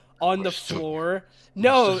him on the floor.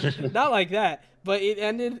 No, not like that. But it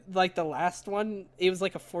ended like the last one. It was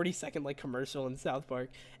like a 40-second like commercial in South Park.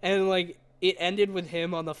 And like it ended with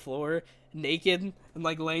him on the floor naked and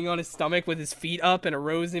like laying on his stomach with his feet up and a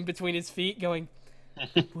rose in between his feet going,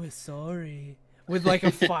 "We're sorry." With like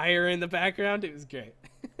a fire in the background. It was great.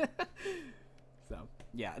 So,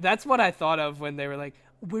 yeah, that's what I thought of when they were like,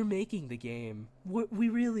 "We're making the game. We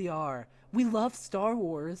really are. We love Star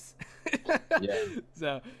Wars." Yeah.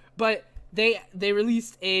 So, but they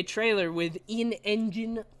released a trailer with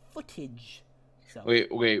in-engine footage. So.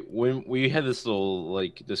 Wait. When we had this little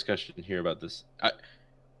like discussion here about this,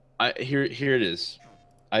 here it is.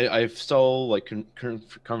 I saw like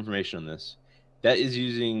confirmation on this. That is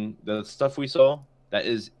using the stuff we saw. That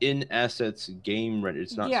is in assets game rendered.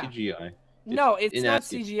 It's not CGI. No, it's not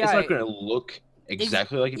CGI. It's not going to look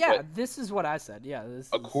exactly like it. Yeah, this is what I said. Yeah,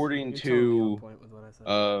 according to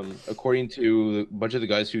a bunch of the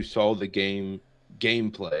guys who saw the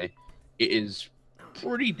gameplay, it is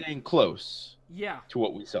pretty dang close. Yeah. To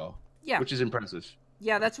what we saw. Yeah. Which is impressive.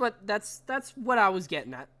 Yeah, that's what I was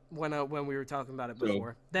getting at when we were talking about it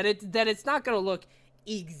before. That it's not going to look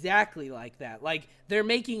exactly like that. Like they're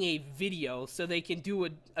making a video so they can do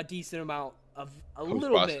a decent amount of a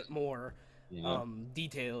little bit more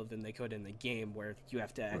detail than they could in the game where you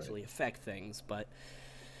have to actually affect things, but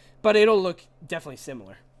it'll look definitely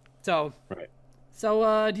similar. So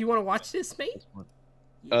do you want to watch this, mate?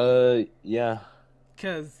 Yeah.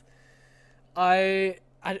 Cuz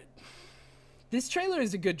this trailer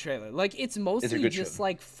is a good trailer. Like it's mostly just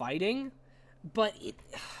like fighting, but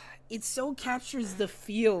it so captures the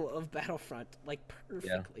feel of Battlefront like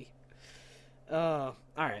perfectly. All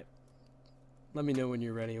right. Let me know when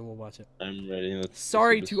you're ready, and we'll watch it. I'm ready.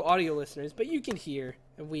 Sorry to audio listeners, but you can hear,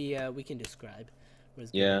 and we can describe what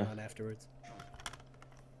is going on afterwards.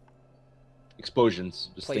 Explosions.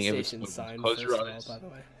 Just think of PlayStation explosions. sign, Close your first of all, eyes. by the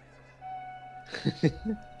way.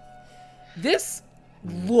 This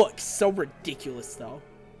looks so ridiculous, though.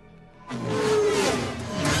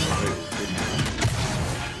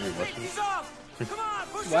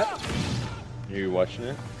 What? Are you watching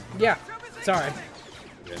it? Yeah. Sorry.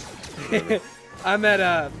 Okay. I'm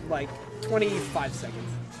at like 25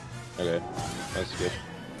 seconds. Okay. That's good.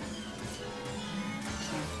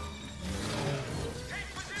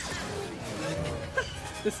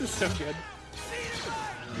 This is so good.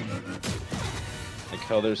 Like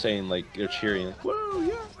how they're saying, like, they're cheering, like, whoa,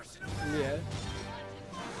 yeah. Yeah.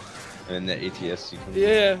 And then the ATS comes.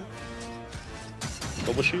 Yeah.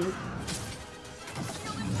 Double shield.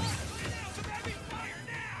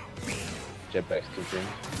 Jetpacks confirmed.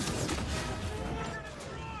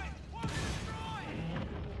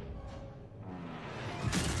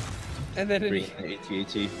 And then Bring the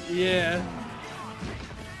AT-AT. Yeah.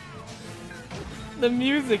 The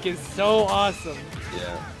music is so awesome.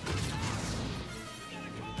 Yeah.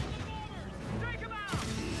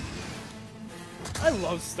 I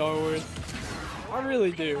love Star Wars. I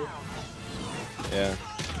really do. Yeah.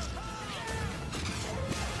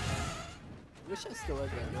 Wish I still had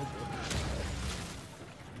that notebook.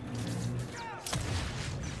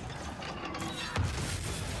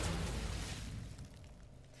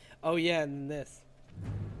 Oh yeah, and this.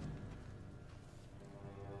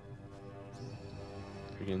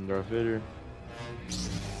 Freaking Darth Vader.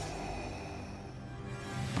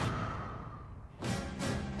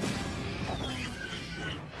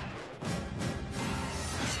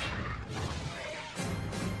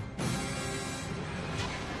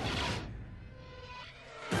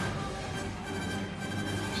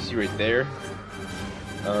 See right there,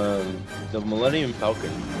 the Millennium Falcon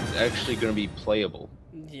is actually going to be playable.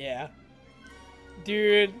 Yeah.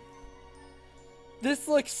 Dude. This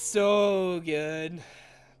looks so good.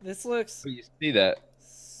 This looks You see that?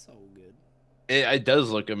 so good. It does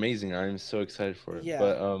look amazing. I'm so excited for it. Yeah.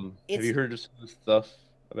 But have you heard of some stuff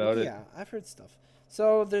about it? Yeah, I've heard stuff.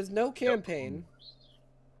 So there's no campaign.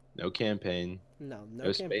 No campaign. No No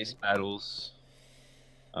campaign. space battles.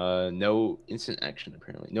 No instant action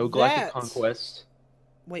apparently. No galactic That's- conquest.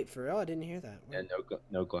 Wait, for real? I didn't hear that. Yeah,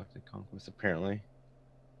 no galactic conquest apparently.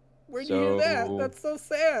 Where'd you hear that? So- That's so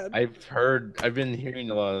sad. I've been hearing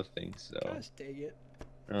a lot of things. So Gosh dang it.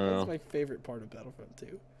 I don't That's know. my favorite part of Battlefront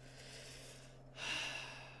 2.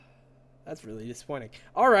 That's really disappointing.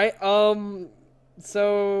 All right.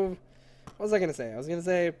 So what was I gonna say? I was gonna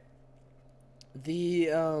say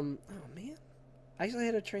the oh man, I actually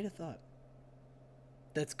had a train of thought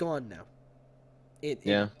that's gone now. It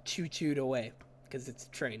choo-chooed away because it's a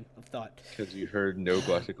train of thought. Because you heard no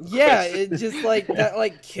galactic conquest. Yeah, it just like that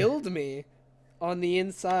like killed me on the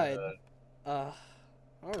inside. All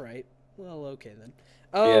right. Well, okay then.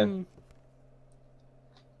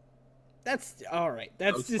 That's all right.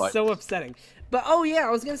 That's just so upsetting. But oh yeah,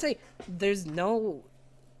 I was gonna say there's no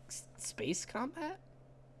space combat.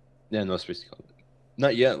 Yeah, no space combat.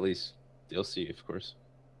 Not yet, at least. DLC, of course.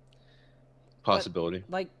 Possibility.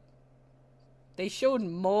 But, like, they showed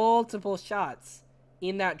multiple shots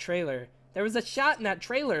in that trailer. There was a shot in that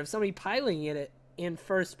trailer of somebody piloting it in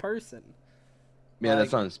first person. Yeah,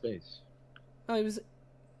 that's not in space. Oh, it was. was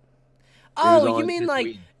Oh, on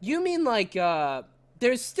you mean like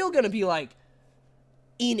there's still gonna be like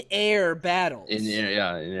in air battles. In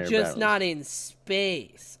air just battles. not in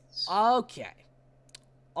space. Okay.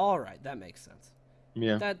 All right, that makes sense.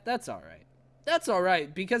 Yeah. That's all right. That's all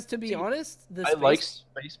right because to be honest, I like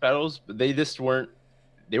space battles, but they just weren't.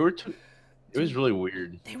 They were too. It was really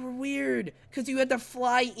weird. They were weird because you had to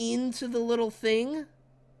fly into the little thing,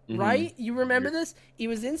 right? You remember this? It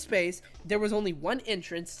was in space. There was only one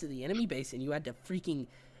entrance to the enemy base, and you had to freaking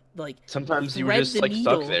like. Sometimes you were just like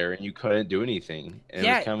stuck there and you couldn't do anything, and it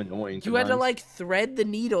was kind of annoying. You had to like thread the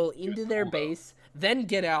needle into their base, then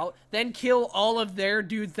get out, then kill all of their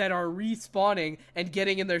dudes that are respawning and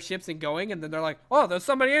getting in their ships and going, and then they're like, "Oh, there's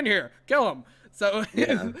somebody in here, kill them." So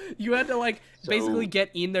you had to like basically get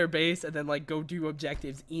in their base and then like go do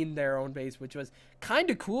objectives in their own base, which was kind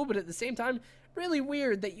of cool, but at the same time really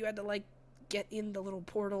weird that you had to like get in the little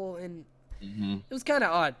portal and it was kind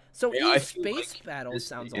of odd. So space battles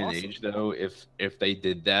sounds awesome. Age, though, if they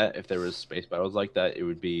did that, if there was space battles like that, it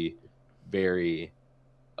would be very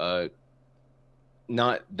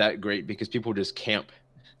not that great because people just camp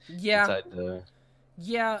inside the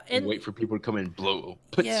Yeah, and wait for people to come in and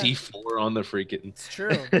put Yeah. C4 on the freaking. It's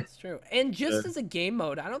true. It's true. And just as a game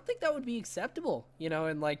mode, I don't think that would be acceptable, you know,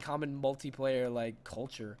 in like common multiplayer like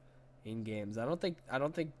culture in games. I don't think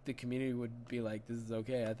the community would be like, this is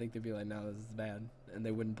okay. I think they'd be like, no, this is bad, and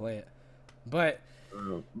they wouldn't play it. But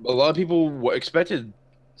a lot of people expected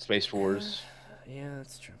Space Wars. Yeah,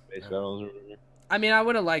 that's true. Space Battles or whatever. I mean, I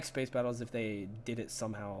would have liked Space Battles if they did it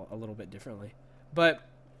somehow a little bit differently. But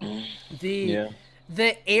the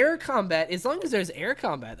air combat, as long as there's air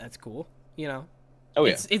combat, that's cool. You know. Oh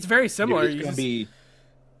yeah. It's very similar. It's gonna be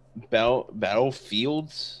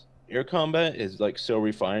Battlefield's air combat is like so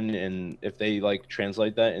refined, and if they like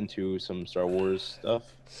translate that into some Star Wars stuff,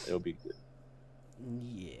 it'll be good.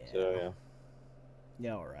 Yeah. So yeah.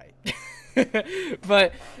 Yeah, all right.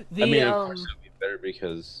 But the I mean, of course it'll be better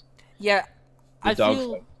because I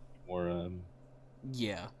feel more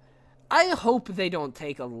yeah. I hope they don't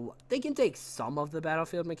take they can take some of the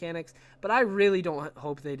Battlefield mechanics, but I really don't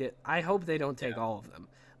hope they did. I hope they don't take all of them.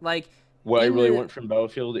 Like what I really want from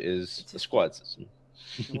Battlefield is a squad system.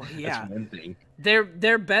 Well, yeah. That's one thing.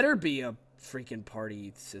 There better be a freaking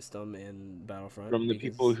party system in Battlefront. From the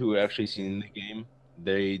people who actually seen the game,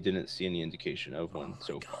 they didn't see any indication of one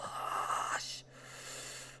so far. Gosh.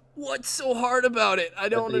 What's so hard about it? I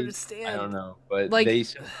don't understand. I don't know, but like, they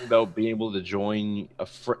said about being able to join a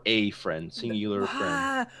friend, singular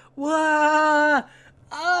friend. Wah,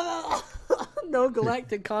 oh, no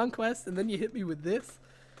galactic conquest, and then you hit me with this.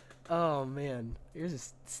 Oh man, you're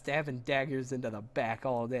just stabbing daggers into the back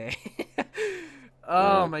all day.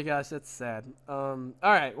 Oh my gosh, that's sad. All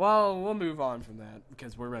right, well, we'll move on from that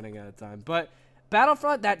because we're running out of time. But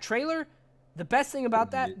Battlefront, that trailer, the best thing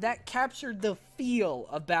about that captured the feel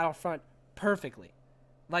of Battlefront perfectly.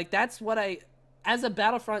 Like, that's what as a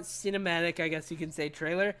Battlefront cinematic, I guess you can say,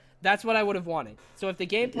 trailer, that's what I would have wanted. So if the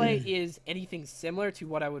gameplay is anything similar to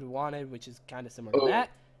what I would have wanted, which is kind of similar to that,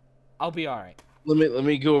 I'll be all right. Let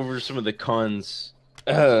me go over some of the cons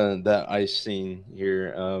that I've seen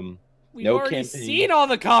here. We've already seen all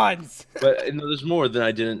the cons. But no, there's more than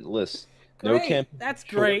I didn't list. Great. No campaign. That's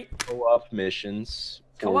great. Co-op missions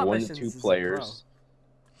for Co-op 1 to 2 players.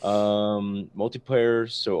 Multiplayer,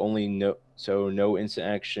 so no instant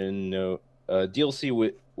action, no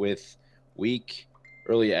DLC with weak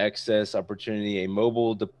early access opportunity, a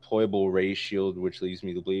mobile deployable ray shield, which leads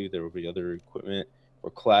me to believe there will be other equipment or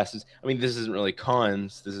classes. I mean, this isn't really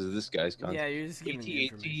cons. This is this guy's cons. Yeah, you're just giving me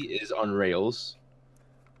information. is on rails.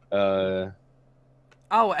 Oh,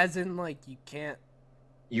 as in like you can't.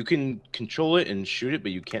 You can control it and shoot it,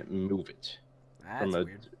 but you can't move it. That's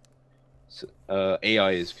weird.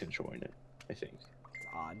 AI is controlling it, I think. It's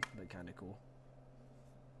odd, but kind of cool.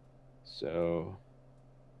 So,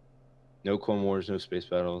 no Clone Wars, no space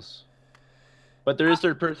battles. But there is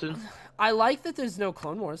third person. I like that there's no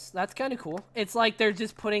Clone Wars. That's kind of cool. It's like they're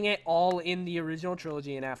just putting it all in the original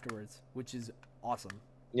trilogy and afterwards, which is awesome.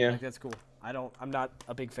 Yeah. Like, that's cool. I'm not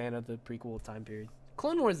a big fan of the prequel time period.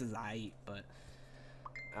 Clone Wars is aight, but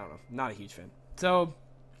I don't know. Not a huge fan. So,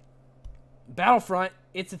 Battlefront,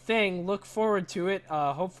 it's a thing. Look forward to it.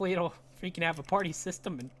 Hopefully it'll freaking have a party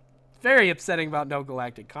system. And very upsetting about no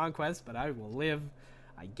galactic conquest, but I will live,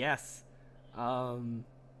 I guess.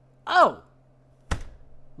 Oh!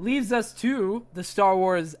 Leaves us to the Star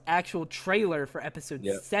Wars actual trailer for Episode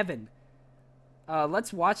 7.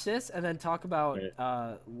 Let's watch this and then talk about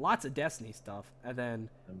lots of Destiny stuff. And then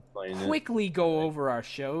quickly go over our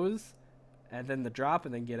shows. And then the drop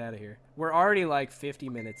and then get out of here. We're already like 50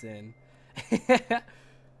 minutes in.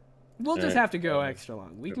 We'll just have to go extra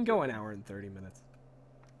long. We can go an hour and 30 minutes.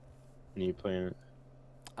 Are you playing it?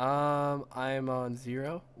 I'm on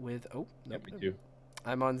 0 with... Oh, nope. Me too.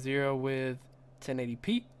 I'm on 0 with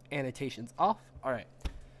 1080p. Annotations off. All right.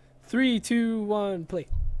 3, 2, 1, play.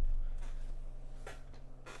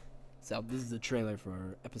 So this is the trailer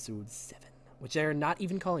for Episode 7, which they're not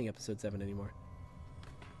even calling Episode 7 anymore.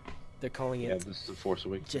 They're calling it... Yeah, this is the Force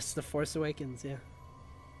Awakens. Just the Force Awakens, yeah.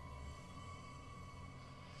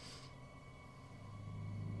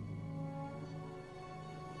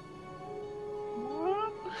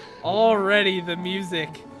 Already the music.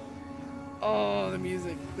 Oh, the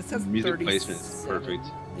music. This says music placement is perfect.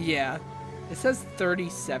 Yeah. It says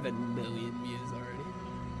 37 million views already.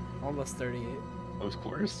 Almost 38. Of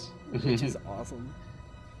course. Which is awesome.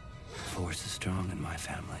 Force is strong in my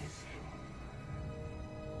family.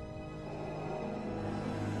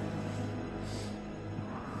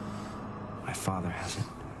 My father has it.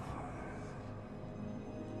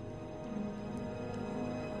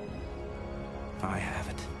 I have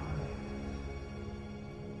it.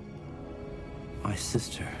 My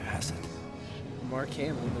sister has it. Mark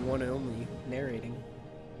Hamill, the one and only narrating.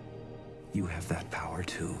 You have that power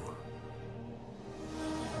too.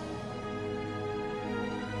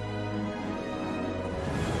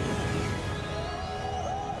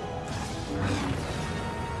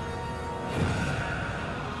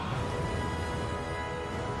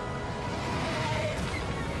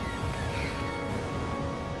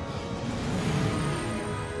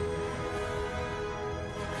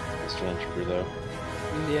 Stormtrooper though.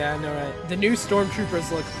 Yeah, I know, right? The new Stormtroopers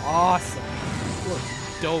look awesome. Look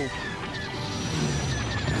dope.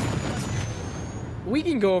 We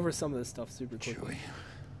can go over some of this stuff super quickly.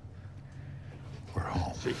 We're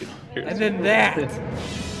home. And then that. It's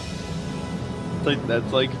like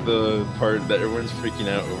that's like the part that everyone's freaking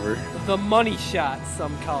out over. The money shot,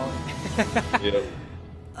 some call it. Yep.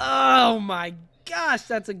 Oh my gosh,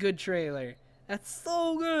 that's a good trailer. That's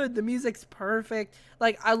so good. The music's perfect.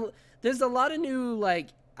 Like, there's a lot of new, like,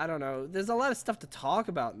 I don't know. There's a lot of stuff to talk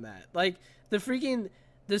about in that. Like, the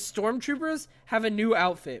Stormtroopers have a new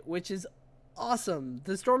outfit, which is awesome.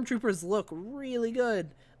 The Stormtroopers look really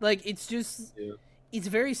good. Like, it's just, it's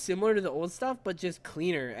very similar to the old stuff, but just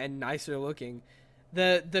cleaner and nicer looking.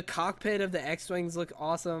 The cockpit of the X-Wings look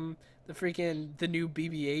awesome. The new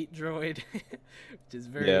BB-8 droid, which is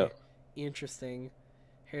very interesting.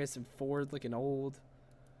 Harrison Ford looking old.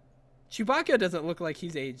 Chewbacca doesn't look like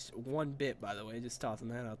he's aged one bit, by the way. Just tossing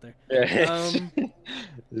that out there. Yeah,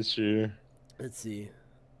 it's true. Let's see.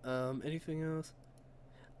 Anything else?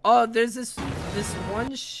 Oh, there's this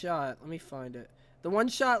one shot. Let me find it. The one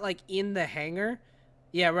shot like in the hangar.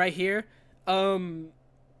 Yeah, right here. What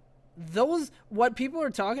people are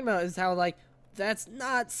talking about is how like that's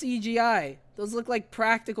not CGI. Those look like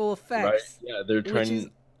practical effects. Right. Yeah, they're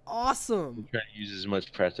trying. Awesome. Trying to use as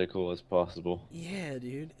much practical as possible. Yeah,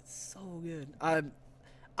 dude, it's so good.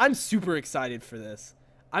 I'm super excited for this.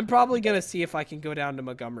 I'm probably gonna see if I can go down to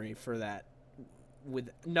Montgomery for that.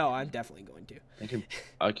 I'm definitely going to.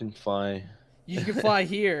 I can fly. You can fly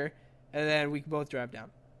here, and then we can both drive down,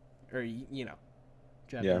 or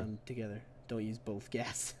drive down together. Don't use both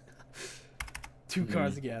gas. Two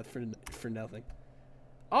cars of gas for nothing.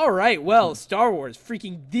 All right, well, Star Wars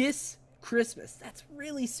freaking this Christmas. That's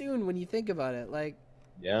really soon when you think about it. Like,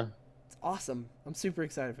 yeah, it's awesome. I'm super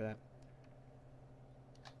excited for that.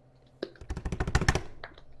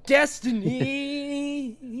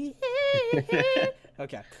 Destiny.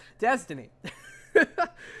 Okay, Destiny.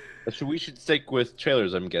 So we should stick with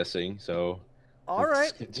trailers, I'm guessing. So all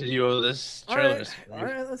right, continue with this trailers. All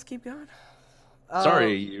right, let's keep going.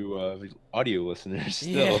 Sorry, you audio listeners.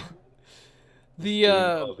 Still,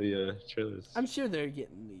 the trailers. I'm sure they're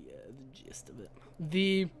getting the gist of it.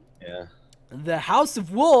 The House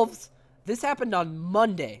of Wolves. This happened on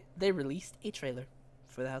Monday. They released a trailer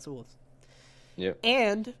for the House of Wolves. Yep.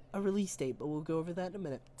 And a release date, but we'll go over that in a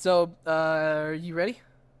minute. So, are you ready?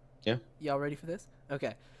 Yeah. Y'all ready for this?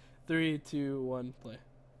 Okay. 3, 2, 1, play.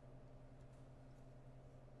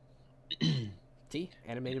 T,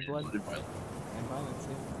 animated blood. And violence,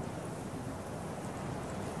 yeah.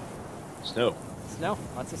 Snow. Snow.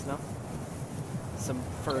 Lots of snow. Some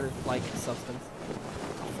fur-like substance.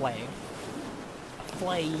 A flag. A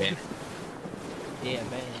flag. Man. Yeah,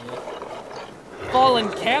 man. Fallen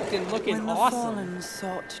Captain looking when the awesome. Fallen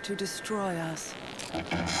sought to destroy us,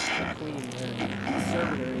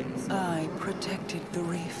 I protected the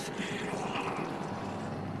reef.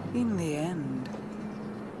 In the end,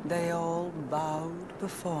 they all bowed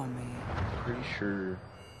before me. Pretty sure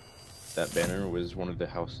that banner was one of the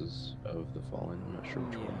houses of the Fallen. I'm not sure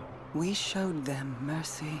which one. We showed them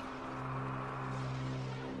mercy.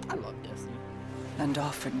 I love Destiny. And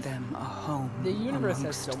offered them a home. The universe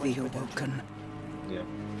has so much the awoken. Yeah.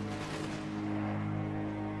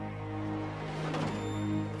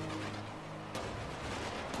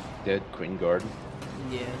 Dead Queen Guard.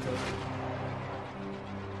 Yeah, totally.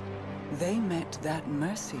 They met that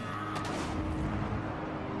mercy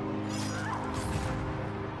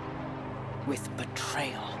with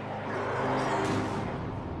betrayal.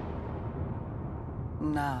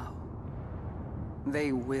 Now,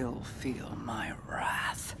 they will feel my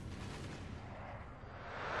wrath.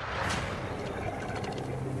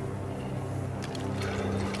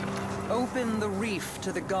 Open the reef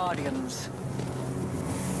to the Guardians.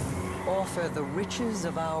 Offer the riches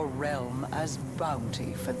of our realm as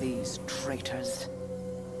bounty for these traitors.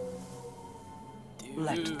 Dude.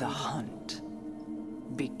 Let the hunt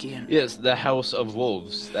begin. Yes, the House of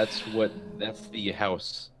Wolves. That's the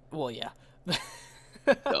house. Well, yeah.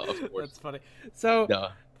 Duh, of course. That's funny. So, Duh.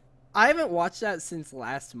 I haven't watched that since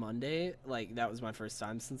last Monday. Like, that was my first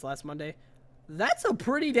time since last Monday. That's a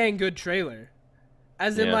pretty dang good trailer.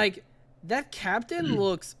 As in, like, that captain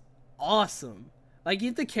looks awesome. Like,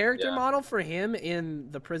 if the character model for him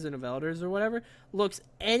in the Prison of Elders or whatever looks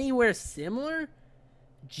anywhere similar,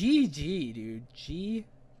 GG, dude.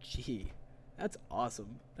 GG. That's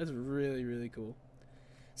awesome. That's really, really cool.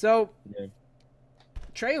 So,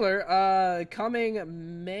 trailer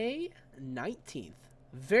coming May 19th.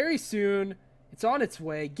 Very soon. It's on its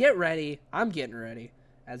way. Get ready. I'm getting ready,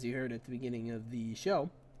 as you heard at the beginning of the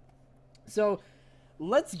show. So,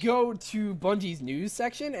 let's go to Bungie's news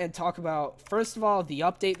section and talk about, first of all, the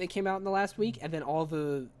update that came out in the last week, and then all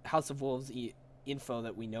the House of Wolves info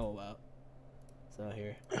that we know about. So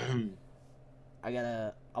here,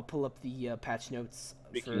 I'll pull up the patch notes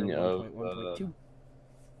for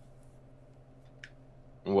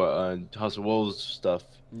 1.1.2. House of Wolves stuff.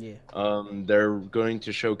 Yeah. They're going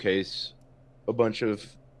to showcase a bunch of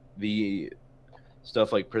the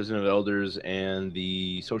stuff like Prison of Elders and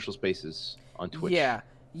the social spaces on Twitch. Yeah,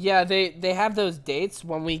 they have those dates.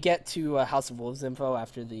 When we get to House of Wolves info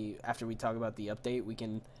after we talk about the update, we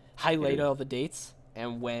can highlight all the dates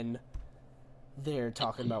and when they're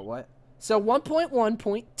talking about what. So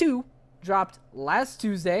 1.1.2 dropped last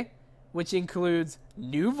Tuesday, which includes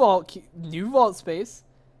new vault space,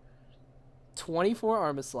 24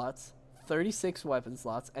 armor slots, 36 weapon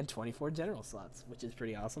slots, and 24 general slots, which is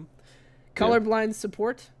pretty awesome. Colorblind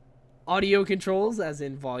support, audio controls, as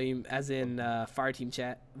in Fireteam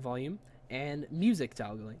chat volume, and music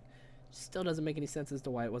toggling. Still doesn't make any sense as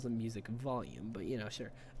to why it wasn't music volume, but you know,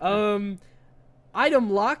 sure. Item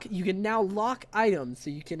lock, you can now lock items, so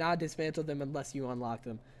you cannot dismantle them unless you unlock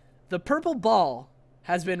them. The purple ball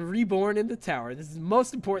has been reborn in the tower. This is the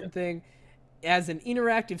most important thing, as an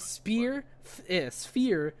interactive sphere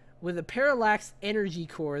with a parallax energy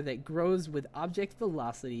core that grows with object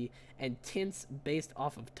velocity and tints based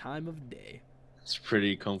off of time of day. It's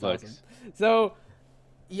pretty complex. Awesome. So,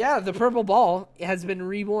 yeah, the purple ball has been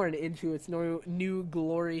reborn into its new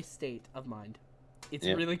glory state of mind. It's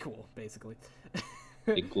really cool, basically.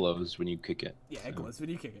 It glows when you kick it. Yeah, it glows when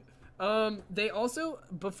you kick it. They also,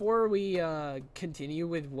 before we continue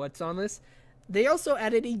with what's on this, they also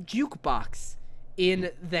added a jukebox in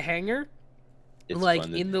the hangar. It's like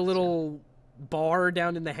in the little bar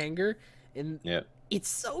down in the hangar. And it's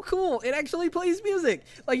so cool. It actually plays music.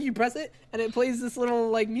 Like, you press it and it plays this little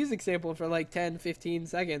like music sample for like 10-15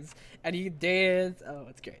 seconds and you dance. Oh,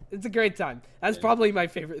 it's great. It's a great time. That's probably my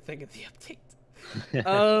favorite thing of the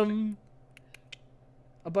update.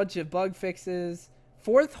 A bunch of bug fixes.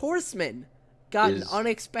 Fourth Horseman got an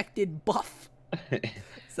unexpected buff.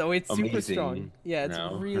 So it's super strong. Yeah, it's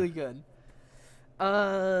really good.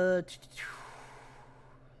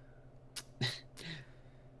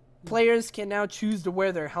 Players can now choose to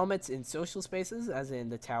wear their helmets in social spaces, as in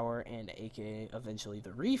the tower and aka eventually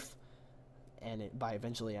the reef. And by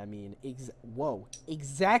eventually I mean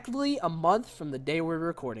exactly a month from the day we're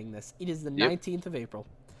recording this. It is the 19th of April.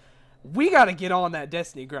 We gotta get on that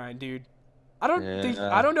Destiny grind, dude. I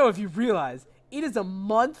don't know if you realize it is a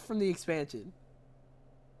month from the expansion.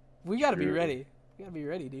 We gotta be ready. We gotta be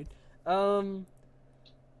ready, dude.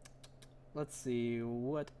 Let's see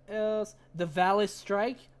what else. The Valis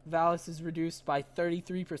strike. Valis is reduced by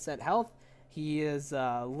 33% health. He is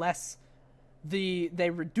less. They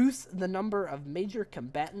reduce the number of major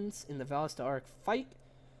combatants in the Valis to Arc fight.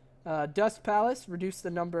 Dust Palace reduced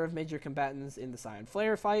the number of major combatants in the Scion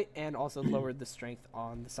Flare fight and also lowered the strength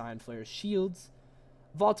on the Scion Flare's shields.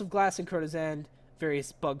 Vault of Glass and Crota's End,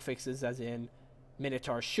 various bug fixes, as in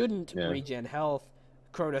Minotaur shouldn't regen health.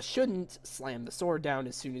 Crota shouldn't slam the sword down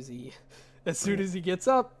as soon as he gets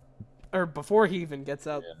up, or before he even gets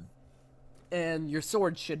up. And your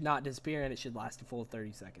sword should not disappear, and it should last a full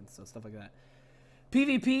 30 seconds. So stuff like that.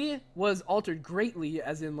 PvP was altered greatly,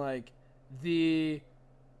 as in like the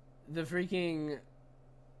freaking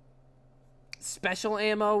special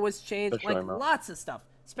ammo was changed. Lots of stuff.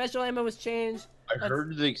 Special ammo was changed. I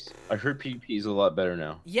heard PvP is a lot better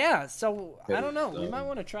now. Yeah, so I don't know. We might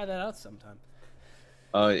want to try that out sometime.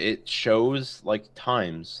 It shows like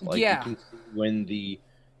times. Like you can see when you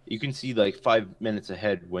can see like 5 minutes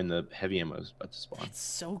ahead when the heavy ammo is about to spawn. It's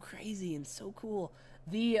so crazy and so cool.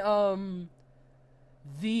 They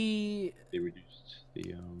reduced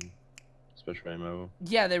the special ammo.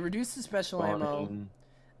 Yeah, they reduced the special ammo.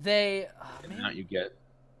 The amount you get.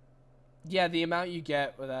 Yeah, the amount you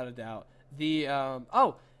get, without a doubt.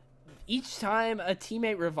 Each time a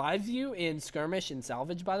teammate revives you in skirmish and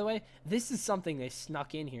salvage, by the way, this is something they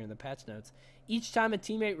snuck in here in the patch notes. Each time a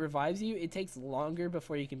teammate revives you, it takes longer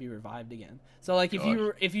before you can be revived again. So like if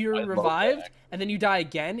you're revived and then you die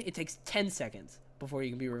again, it takes 10 seconds before you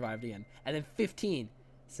can be revived again, and then 15.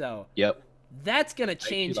 So that's gonna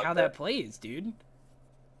change how that plays, dude.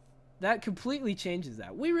 That completely changes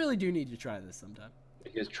that. We really do need to try this sometime.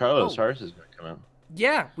 Because Chinaris is going to come out.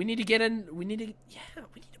 Yeah, we need to get in. We need to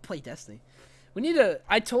play Destiny. We need to.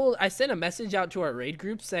 I sent a message out to our raid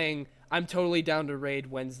group saying I'm totally down to raid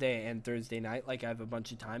Wednesday and Thursday night. Like I have a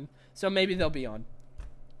bunch of time, so maybe they'll be on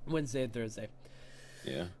Wednesday and Thursday.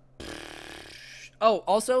 Yeah. Oh,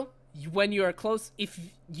 also, when you are close, if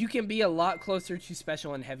you can be a lot closer to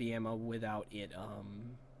special and heavy ammo without it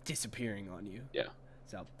disappearing on you. Yeah.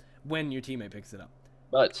 So when your teammate picks it up.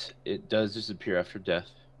 But it does disappear after death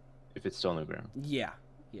if it's still on the ground. Yeah.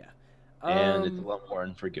 Yeah. And it's a lot more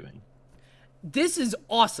unforgiving. This is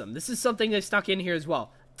awesome. This is something they stuck in here as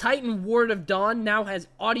well. Titan Ward of Dawn now has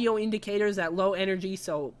audio indicators at low energy,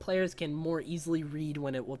 so players can more easily read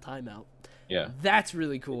when it will time out. Yeah. That's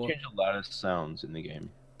really cool. They changed a lot of sounds in the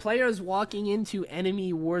game. Players walking into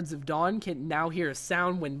enemy wards of dawn can now hear a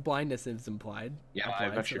sound when blindness is implied. Yeah,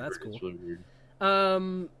 I've actually heard it's really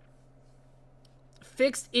weird.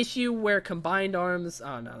 Fixed issue where combined arms...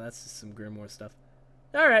 Oh, no, that's just some Grimoire stuff.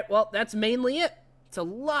 Alright, well, that's mainly it. So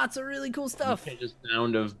lots of really cool stuff. You change the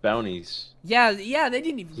sound of bounties. Yeah, they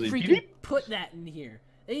didn't even freaking put that in here.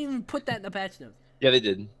 They didn't even put that in the patch notes. Yeah, they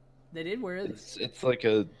did. They did? Where is it? It's like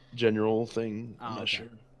a general thing. Oh, I'm not sure.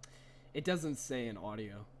 It doesn't say in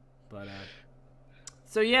audio. But,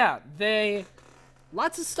 so yeah,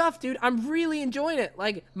 lots of stuff, dude. I'm really enjoying it.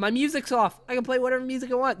 Like, my music's off. I can play whatever music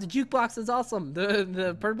I want. The jukebox is awesome.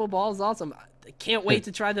 The purple ball is awesome. I can't wait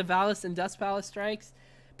to try the Valis and Dust Palace strikes.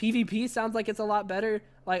 PvP sounds like it's a lot better.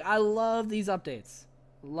 Like, I love these updates.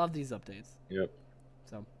 Love these updates. Yep.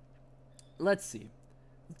 So, let's see.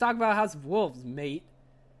 Let's talk about House of Wolves, mate.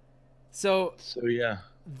 So yeah.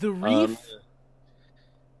 The Reef.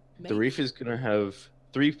 The Reef is gonna have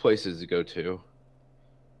 3 places to go to.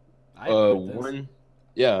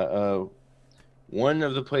 One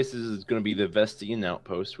of the places is gonna be the Vestian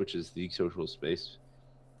Outpost, which is the social space,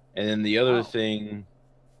 and then the other thing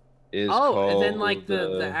is called, and then like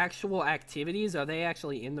the actual activities, are they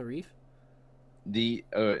actually in the Reef?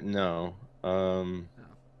 No. I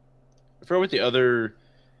forgot what the other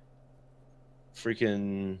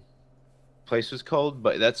freaking place was called,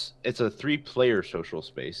 but it's a 3-player social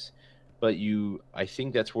space. But I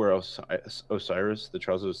think that's where Osiris, the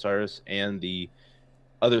Trials of Osiris, and the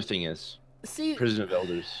other thing is. See, Prison of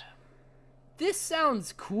Elders. This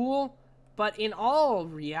sounds cool, but in all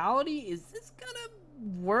reality, is this gonna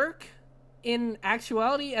work in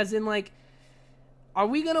actuality? As in, like, are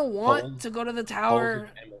we gonna want to go to the tower?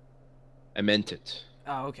 I meant it.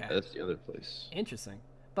 Oh, okay. That's the other place. Interesting.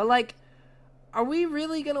 But, like, are we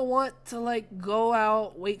really gonna want to, like, go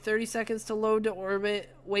out, wait 30 seconds to load to orbit,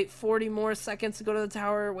 wait 40 more seconds to go to the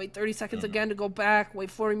tower, wait 30 seconds again to go back, wait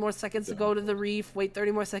 40 more seconds to go to the Reef, wait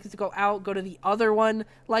 30 more seconds to go out, go to the other one?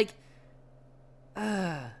 Like,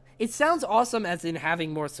 it sounds awesome as in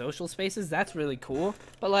having more social spaces. That's really cool.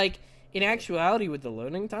 But, like, in actuality with the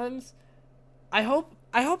loading times, I hope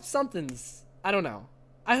something's, I don't know.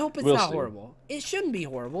 I hope it's not horrible. It shouldn't be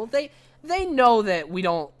horrible. They know that we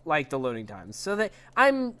don't like the loading times, so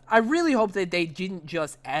I really hope that they didn't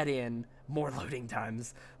just add in more loading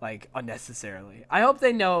times, like, unnecessarily. I hope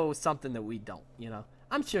they know something that we don't, you know?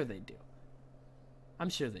 I'm sure they do.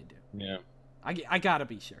 Yeah. I gotta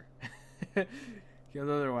be sure. Because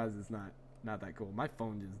otherwise it's not that cool. My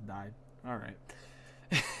phone just died. Alright.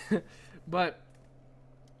 But,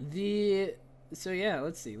 so yeah,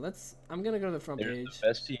 let's see. I'm gonna go to the front page. The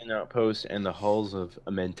Vestian Outpost and the Halls of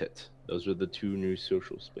Amentet. Those are the 2 new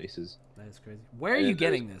social spaces. That is crazy. Where are you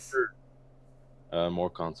getting this? More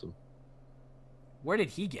console. Where did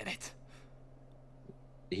he get it?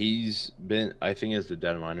 He's been, I think, as the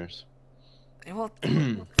data miners. Well,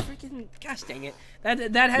 freaking gosh dang it!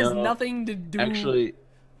 That has nothing to do. Actually,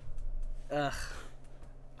 I'm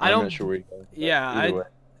not sure where you're going. Yeah,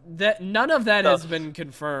 none of that has been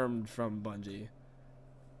confirmed from Bungie.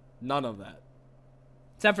 None of that,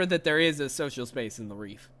 except for that there is a social space in the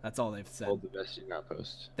Reef. That's all they've said. Called the Vestian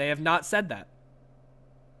Outpost. They have not said that.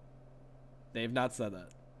 They've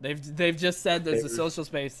just said there's a social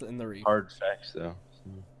space in the Reef. Hard facts, though.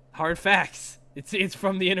 Hard facts. It's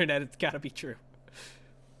from the internet. It's got to be true.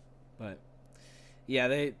 But yeah,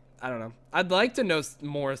 I don't know. I'd like to know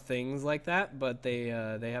more things like that, but they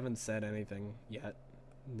haven't said anything yet.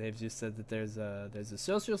 They've just said that there's a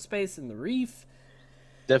social space in the Reef.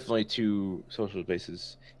 Definitely 2 social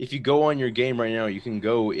spaces. If you go on your game right now, you can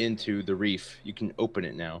go into the Reef. You can open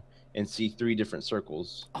it now and see 3 different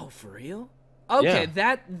circles. Oh, for real? Okay,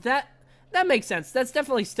 yeah. that makes sense. That's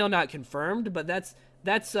definitely still not confirmed, but that's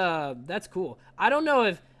cool. I don't know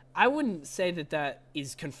if I wouldn't say that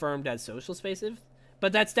is confirmed as social spaces,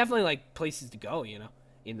 but that's definitely like places to go, you know.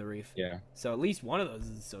 in the reef. Yeah. So at least one of those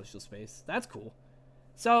is a social space. That's cool.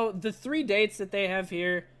 So the 3 dates that they have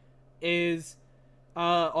here is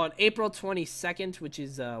on April 22nd, which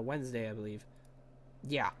is Wednesday, I believe.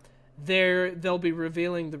 Yeah. They'll be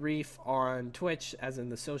revealing the reef on Twitch, as in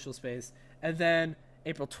the social space. And then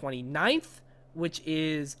April 29th, which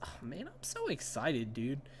is... Oh, man, I'm so excited,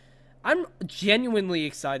 dude. I'm genuinely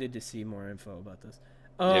excited to see more info about this.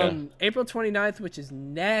 April 29th, which is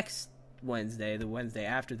next Wednesday, the Wednesday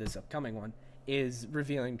after this upcoming one, is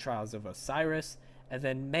revealing Trials of Osiris. And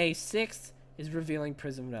then May 6th is revealing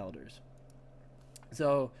Prison of Elders.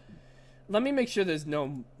 So, let me make sure there's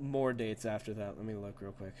no more dates after that. Let me look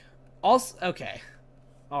real quick. Also, okay.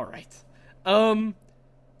 Alright. 2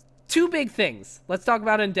 big things. Let's talk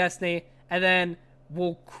about in Destiny, and then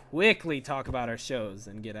we'll quickly talk about our shows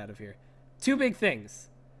and get out of here. 2 big things.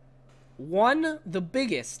 One, the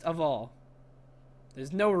biggest of all.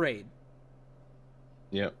 There's no raid.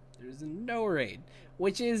 Yep. There's no raid,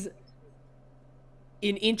 which is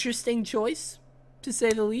an interesting choice, to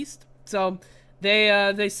say the least. So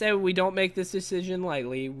they say we don't make this decision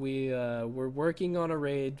lightly. We're working on a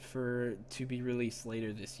raid to be released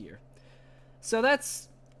later this year. So that's,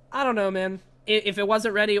 I don't know, man. If it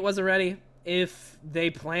wasn't ready, it wasn't ready. If they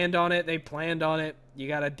planned on it, they planned on it. You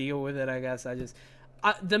gotta deal with it, I guess.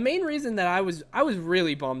 The main reason that I was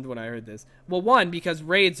really bummed when I heard this. Well, one, because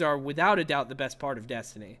raids are without a doubt the best part of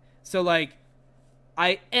Destiny. So like,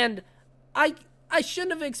 I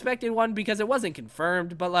shouldn't have expected one because it wasn't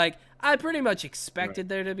confirmed, but like I pretty much expected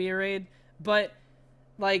there to be a raid. But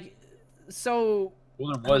like, so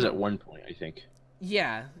well, there was at one point, I think.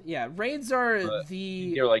 Yeah, raids are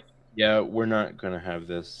they're like, yeah, we're not gonna have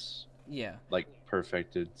this like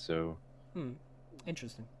perfected, so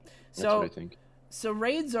interesting. That's what I think. So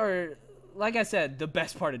raids are, like I said, the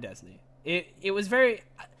best part of Destiny. It was very...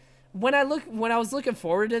 When I was looking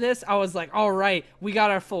forward to this, I was like, all right, we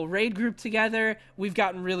got our full raid group together. We've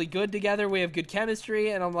gotten really good together. We have good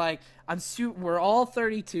chemistry. And I'm like, we're all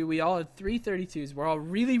 32. We all have 3 32s. We're all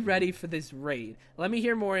really ready for this raid. Let me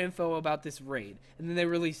hear more info about this raid. And then they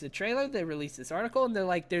released the trailer. They released this article. And they're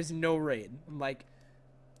like, there's no raid. I'm like,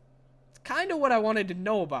 it's kind of what I wanted to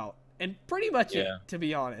know about. And pretty much it, to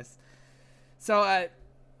be honest. So,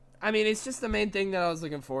 I mean, it's just the main thing that I was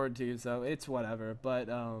looking forward to, so it's whatever. But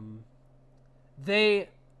the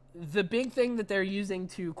big thing that they're using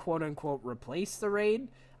to quote-unquote replace the raid,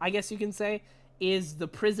 I guess you can say, is the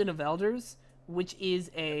Prison of Elders, which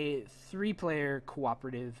is a 3-player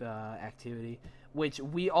cooperative activity, which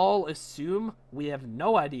we all assume, we have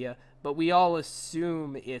no idea, but we all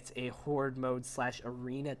assume it's a horde mode /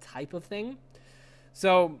 arena type of thing.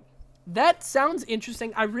 So that sounds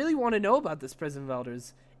interesting. I really want to know about this Prison of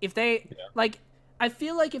Elders. If they, like, I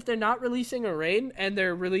feel like if they're not releasing a raid and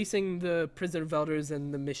they're releasing the Prison of Elders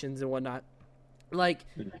and the missions and whatnot, like,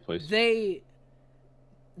 they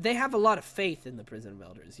have a lot of faith in the Prison of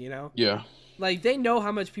Elders, you know? Yeah. Like, they know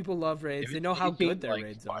how much people love raids. They know how good their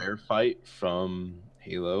raids are. Firefight from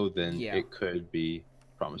Halo, then it could be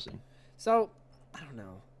promising. So, I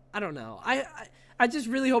don't know. I just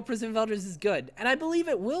really hope Prison of Elders is good. And I believe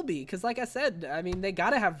it will be, because like I said, I mean, they got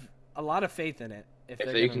to have a lot of faith in it if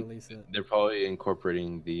they're going to release it. They're probably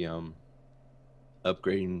incorporating the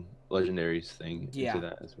upgrading legendaries thing into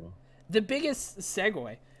that as well. The biggest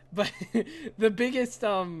segue, but the biggest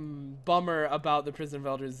bummer about the Prison of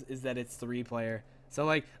Elders is that it's 3-player. So,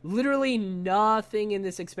 like, literally nothing in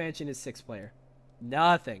this expansion is 6-player.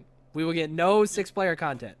 Nothing. We will get no 6-player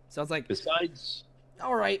content. So it's like... Besides...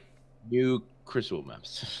 All right. New Crucible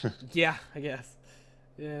maps. Yeah, I guess.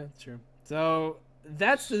 Yeah, true. So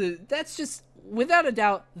that's just, without a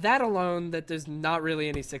doubt, that alone, that there's not really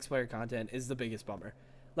any 6-player content is the biggest bummer.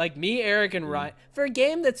 Like, me, Eric, and Ryan, for a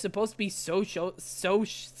game that's supposed to be social,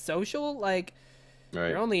 like,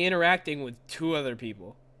 you're only interacting with 2 other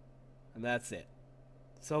people, and that's it.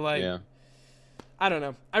 So, like, I don't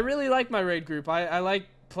know. I really like my raid group. I like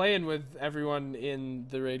playing with everyone in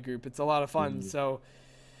the raid group. It's a lot of fun, so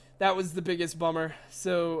that was the biggest bummer.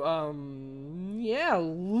 So, yeah,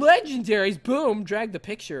 legendaries, boom, drag the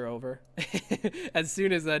picture over as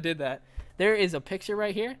soon as I did that. There is a picture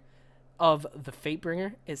right here of the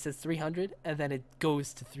Fatebringer. It says 300, and then it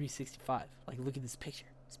goes to 365. Like, look at this picture.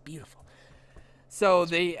 It's beautiful. So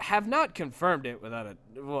they have not confirmed it without a...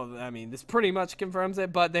 Well, I mean, this pretty much confirms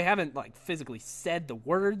it, but they haven't, like, physically said the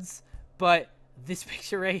words. But this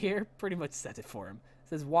picture right here pretty much said it for him. It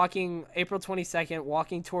says, April 22nd,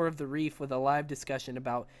 walking tour of the reef with a live discussion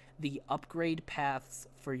about the upgrade paths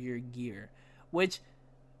for your gear. Which,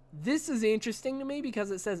 this is interesting to me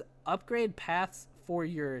because it says upgrade paths for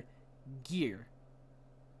your gear,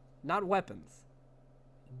 not weapons.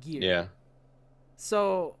 gear. Yeah.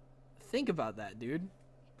 So think about that, dude.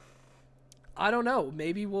 I don't know.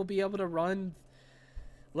 Maybe we'll be able to run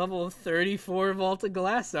level 34 vaulted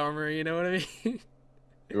glass armor. You know what I mean?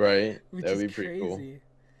 Right. Which That'd is be pretty crazy. cool.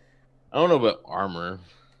 I don't know about armor.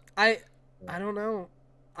 I don't know.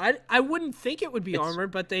 I wouldn't think it would be armor,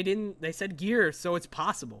 but they didn't. They said gear, so it's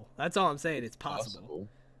possible. That's all I'm saying. It's possible.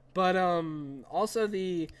 But also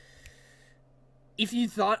I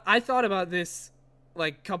thought about this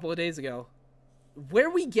like a couple of days ago. Where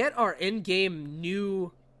we get our end game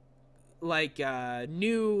new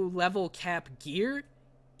level cap gear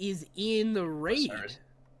is in the raid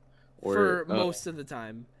for most of the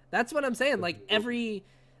time. That's what I'm saying.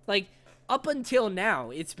 Like up until now,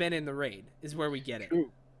 it's been in the raid is where we get it.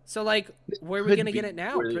 So like, where are we gonna get it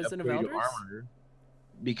now? Prison of Elders?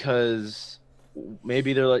 Because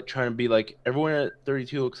maybe they're like trying to be like everyone at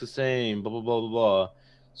 32 looks the same. Blah blah blah blah blah.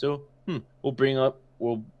 So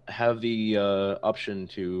we'll have the option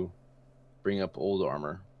to bring up old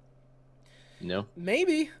armor. You know?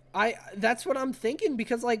 Maybe. That's what I'm thinking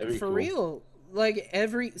because like for real, like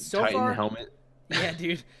Titan helmet. Yeah,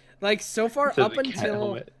 dude. Like so far up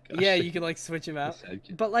until you can like switch them out.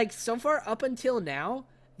 But like so far up until now,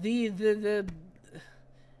 the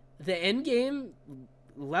end game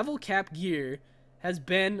level cap gear has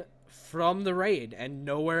been from the raid and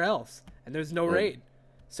nowhere else. And there's no raid.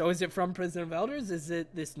 So is it from Prison of Elders? Is it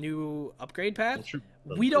this new upgrade path?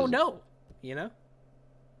 We don't know, you know?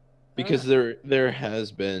 Because there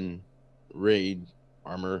has been raid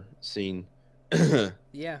armor seen.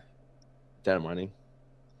 Yeah. Data mining.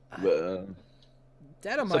 But,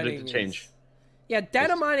 data mining subject to change. Yeah,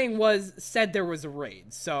 data mining said there was a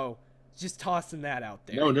raid, so just tossing that out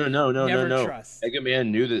there. No. Never trust. Mega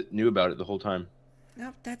Man knew about it the whole time.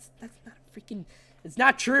 No, that's not freaking. It's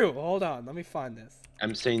not true. Hold on, let me find this.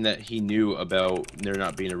 I'm saying that he knew about there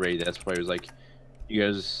not being a raid. That's why he was like, "You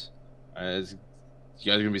guys are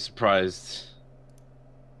gonna be surprised."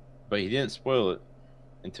 But he didn't spoil it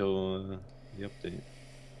until the update.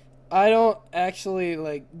 I don't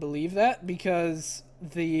actually believe that because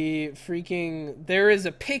there is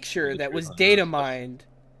a picture that was data mined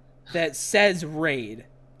that says raid.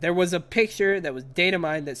 There was a picture that was data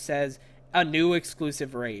mined that says a new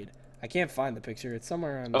exclusive raid. I can't find the picture. It's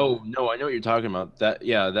somewhere on. Oh no, I know what you're talking about.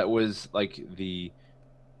 That was like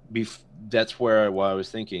that's where I was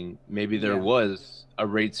thinking. Maybe there was a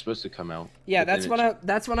raid supposed to come out. Yeah, that's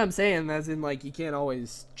what I'm saying. As in, like, you can't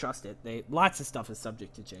always trust it. Lots of stuff is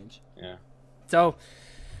subject to change. Yeah. So,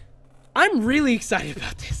 I'm really excited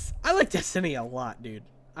about this. I like Destiny a lot, dude.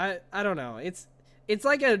 I don't know. It's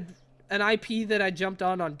like an IP that I jumped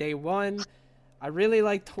on day one. I really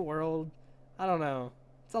like the world. I don't know.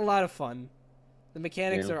 It's a lot of fun. The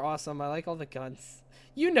mechanics are awesome. I like all the guns.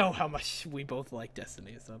 You know how much we both like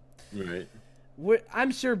Destiny, so. Right.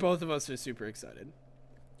 I'm sure both of us are super excited.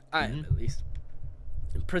 I am, at least.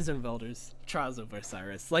 Prison of Elders, Trials of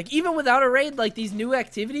Osiris. Like, even without a raid, like, these new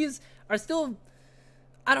activities are still...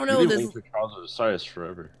 I don't know. We've been waiting for Trials of Osiris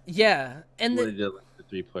forever. Yeah. And the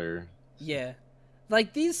 3-player. Yeah.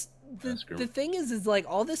 Like, the thing is, like,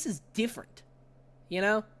 all this is different. You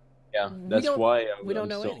know? Yeah, that's why we don't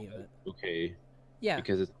know any of it. Okay. Yeah.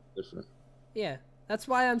 Because it's different. Yeah. That's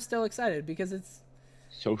why I'm still excited, because it's...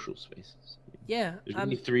 Social spaces. Yeah. There's going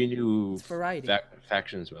to be 3 new variety.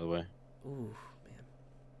 Factions, by the way. Ooh, man.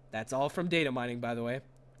 That's all from data mining, by the way.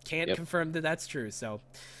 Can't confirm that that's true, so...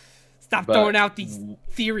 Stop throwing out these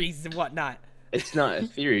theories and whatnot. It's not a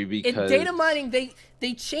theory because... In data mining,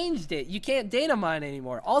 they changed it. You can't data mine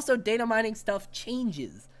anymore. Also, data mining stuff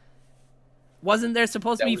changes. Wasn't there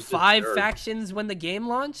supposed to be 5 factions when the game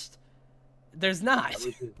launched? There's not.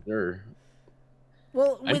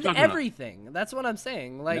 Well, with everything. That's what I'm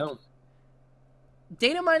saying. Like,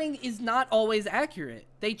 data mining is not always accurate.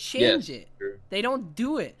 They change it. True. They don't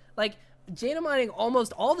do it. Like, data mining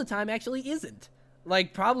almost all the time actually isn't.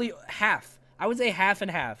 Like, probably half. I would say half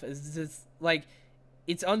and half. It's just, like,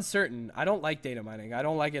 it's uncertain. I don't like data mining. I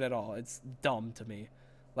don't like it at all. It's dumb to me.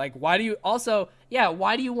 Like, why do you... Also,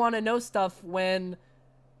 why do you want to know stuff when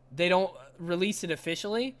they don't release it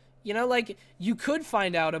officially? You know, like, you could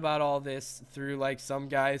find out about all this through, like, some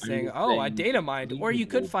guy saying, I data mined. Or you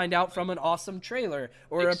could find out from an awesome trailer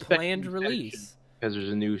or a planned release. Because there's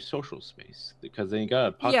a new social space. Because they got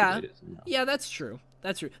to populate it somehow. Yeah, that's true.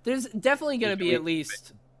 That's true. There's definitely going to be at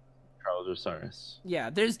least... Trials of Osiris. Yeah,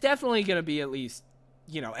 there's definitely going to be at least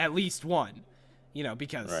one. You know,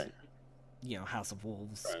 because... Right. You know, House of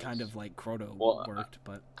Wolves kind of like Crota worked,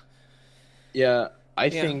 but... Yeah, I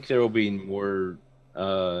think there will be more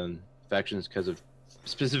factions because of...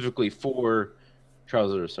 Specifically for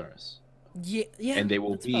Trials of Osiris. Yeah, yeah. And they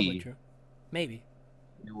will that's probably be true. Maybe.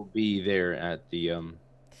 They will be there at the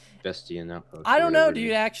Bestian outpost. I don't know,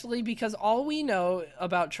 dude. Actually, because all we know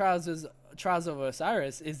about Trials of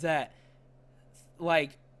Osiris is that,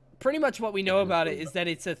 like, pretty much what we know about it is that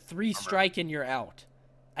it's a 3 strike and you're out,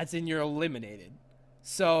 as in you're eliminated.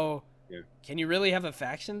 So, can you really have a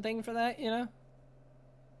faction thing for that? You know.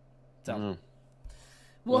 So,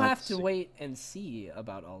 we'll have to wait and see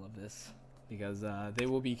about all of this, because they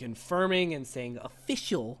will be confirming and saying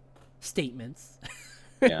official statements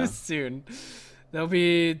soon. They'll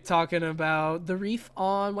be talking about the Reef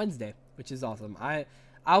on Wednesday, which is awesome.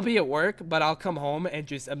 I'll be at work, but I'll come home and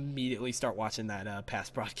just immediately start watching that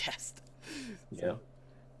past broadcast. So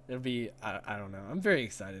it'll be I don't know. I'm very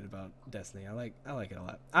excited about Destiny. I like it a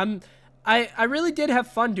lot. I really did have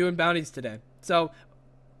fun doing bounties today. So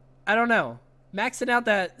I don't know. Maxing out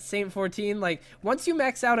that Saint 14, like, once you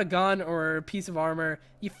max out a gun or a piece of armor,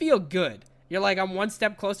 you feel good. You're like, I'm one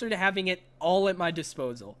step closer to having it all at my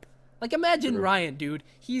disposal. Like, imagine Ryan, dude.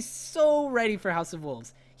 He's so ready for House of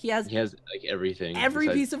Wolves. He has like everything. Every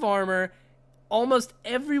piece of armor, almost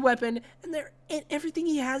every weapon, and everything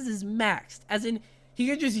he has is maxed. As in, he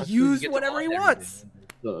can just use whatever he wants.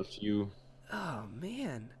 A few. Oh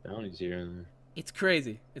man. Bounties here and there. It's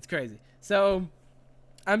crazy. It's crazy. So,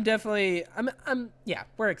 I'm definitely yeah,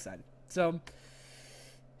 we're excited. So,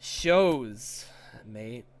 shows,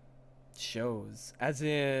 mate. Shows. As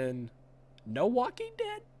in, no Walking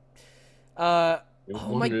Dead? Oh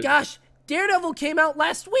my gosh. Daredevil came out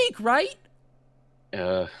last week, right?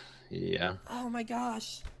 Yeah. Oh my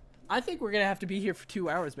gosh. I think we're going to have to be here for 2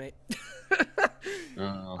 hours, mate.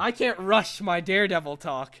 I can't rush my Daredevil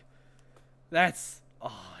talk.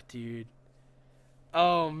 Oh, dude.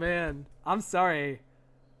 Oh, man. I'm sorry.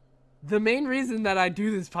 The main reason that I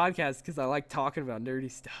do this podcast is because I like talking about nerdy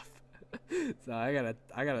stuff. So I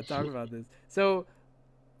gotta talk about this. So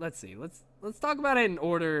let's see. Let's talk about it in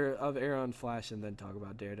order of Arrow and Flash, and then talk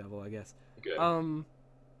about Daredevil, I guess. Okay.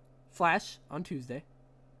 Flash on Tuesday.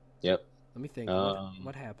 Yep. Let me think.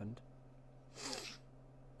 What happened?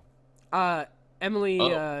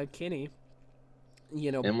 Emily Kinney.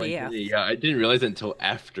 You know, Emily Beth. Kinney, yeah, I didn't realize it until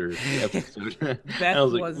after the episode. Beth I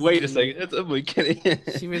was like, wait a second, it's Emily Kinney.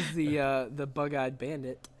 She was the bug-eyed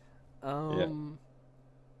bandit.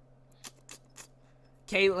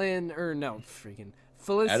 Caitlin, or no, freaking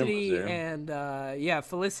Felicity and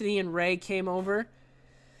Felicity and Ray came over.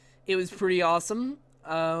 It was pretty awesome.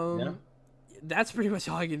 That's pretty much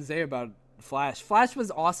all I can say about Flash. Flash was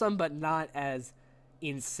awesome, but not as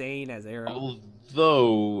insane as Arrow.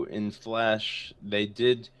 Although in Flash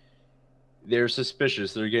they're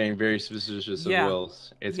suspicious. They're getting very suspicious of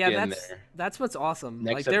Wells. It's getting there. That's what's awesome.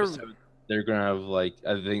 Next episode, they're gonna have I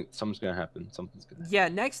think something's gonna happen. Yeah,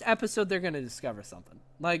 next episode they're gonna discover something.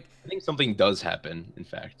 Like, I think something does happen. In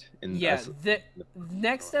fact, the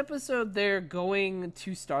next episode they're going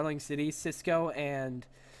to Starling City, Cisco and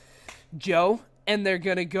Joe, and they're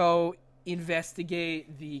gonna go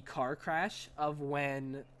investigate the car crash of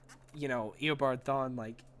when, Eobard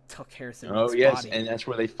Thawne took Harrison Wells' body. And that's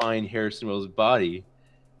where they find Harrison Wells' body.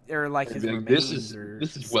 Or his remains.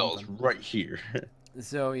 This is Wells right here.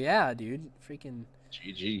 So yeah, dude, freaking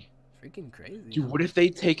GG. Freaking crazy. Dude, what if they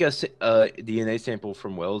take a DNA sample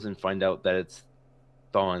from Wells and find out that it's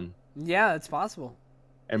Thawne? Yeah, it's possible.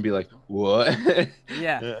 And be like, what?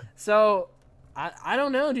 Yeah. So I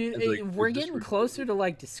don't know, dude. We're getting closer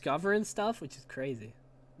to discovering stuff, which is crazy.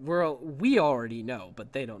 We already know,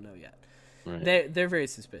 but they don't know yet. Right. They're very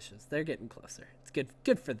suspicious. They're getting closer. It's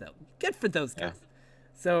good for them. Good for those guys. Yeah.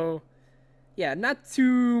 So yeah, not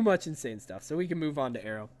too much insane stuff. So we can move on to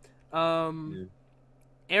Arrow.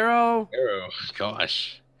 Arrow,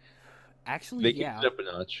 gosh. Actually, they kicked it up a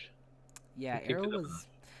notch. Yeah, Arrow was.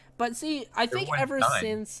 But see, I think ever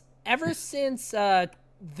since the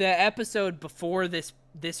episode before this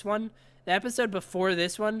one,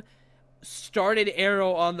 started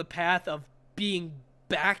Arrow on the path of being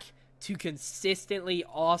back to consistently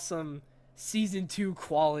awesome season 2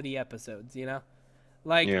 quality episodes,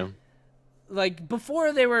 Like,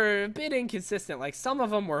 before they were a bit inconsistent. Some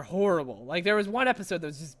of them were horrible. There was one episode that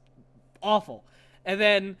was just awful. And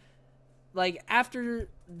then, after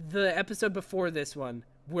the episode before this one,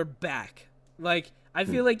 we're back. I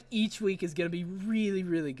feel like each week is going to be really,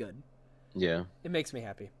 really good. Yeah. It makes me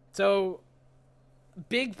happy. So,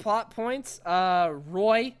 big plot points.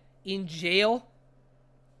 Roy in jail.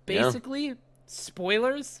 Basically,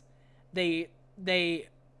 spoilers. He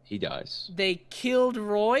dies. They killed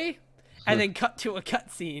Roy. And then cut to a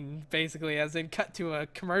cutscene, basically, as in cut to a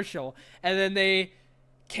commercial. And then they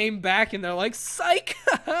came back and they're like, psych!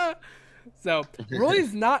 So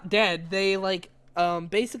Roy's not dead. They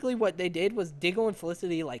basically what they did was Diggle and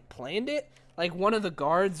Felicity planned it. Like one of the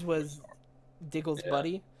guards was Diggle's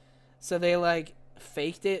buddy, so they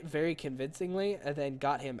faked it very convincingly and then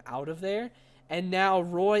got him out of there. And now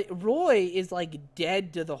Roy is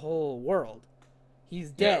dead to the whole world.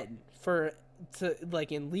 He's dead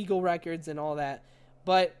in legal records and all that.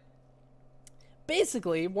 But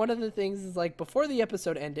basically, one of the things is before the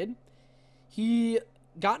episode ended, he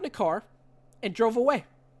got in a car and drove away.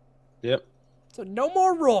 Yep. So no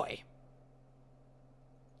more Roy.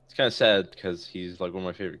 It's kind of sad because he's one of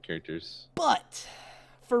my favorite characters. But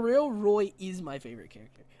for real, Roy is my favorite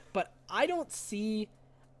character. But I don't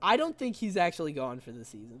think he's actually gone for the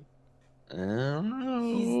season. I don't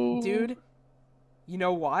know. Dude, you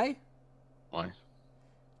know why? Why?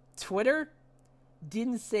 Twitter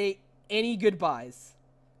didn't say any goodbyes.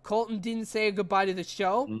 Colton didn't say a goodbye to the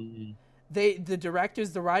show. The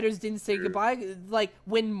directors, the writers didn't say goodbye.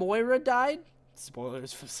 When Moira died,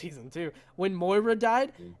 spoilers for season 2. When Moira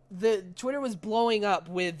died, the Twitter was blowing up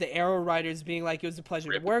with the Arrow writers being it was a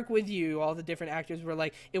pleasure to work with you. All the different actors were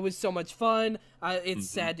it was so much fun. It's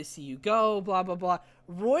sad to see you go. Blah blah blah.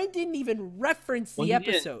 Roy didn't even reference the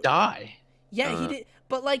episode. He didn't die. Yeah, he did.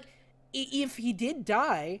 But if he did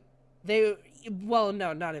die,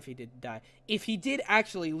 not if he did die. If he did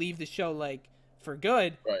actually leave the show for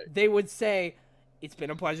good, they would say, "It's been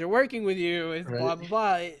a pleasure working with you." It's blah blah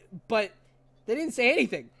blah. But they didn't say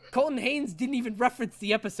anything. Colton Haynes didn't even reference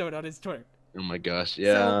the episode on his Twitter. Oh my gosh,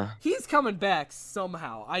 yeah. So he's coming back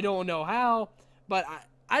somehow. I don't know how, but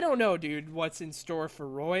I don't know, dude, what's in store for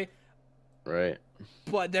Roy. Right.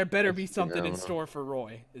 But there better be something in store for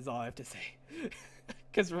Roy, is all I have to say.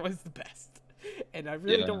 Because Roy's the best. And I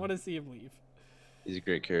really don't want to see him leave. He's a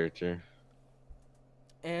great character.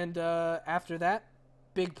 And after that,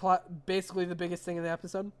 big plot, basically the biggest thing in the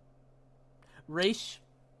episode, Raish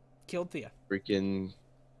killed Thea. Freaking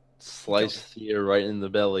sliced Thea right in the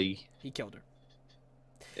belly. He killed her.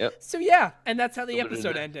 Yep. So yeah, and that's how the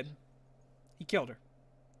episode ended. He killed her.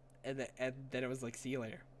 And then it was see you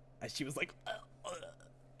later. As she was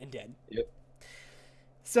and dead. Yep.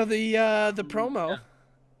 So the promo,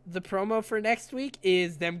 the promo for next week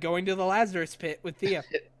is them going to the Lazarus pit with Thea.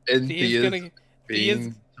 And Thea's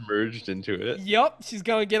being submerged into it. Yup, she's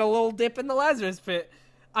gonna get a little dip in the Lazarus pit.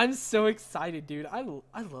 I'm so excited, dude. I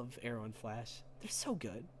love Arrow and Flash. They're so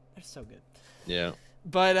good. They're so good. Yeah.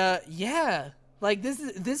 But yeah, this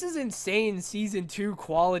is insane season 2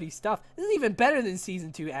 quality stuff. This is even better than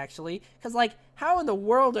season 2 actually, because how in the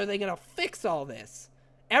world are they gonna fix all this?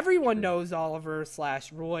 Everyone knows Oliver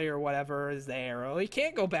 / Roy or whatever is the Arrow. He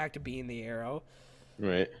can't go back to being the Arrow.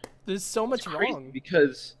 Right. There's so much wrong.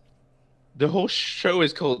 Because the whole show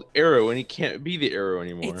is called Arrow, and he can't be the Arrow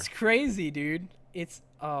anymore. It's crazy, dude. It's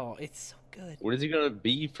so good. What is he gonna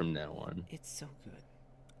be from now on? It's so good.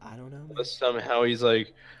 I don't know. Unless somehow he's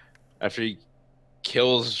after he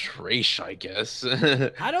kills Raish, I guess.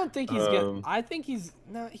 I don't think he's gonna. I think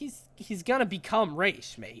he's gonna become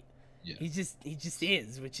Raish, mate. Yeah. He just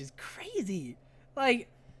is, which is crazy. I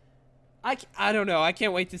don't know. I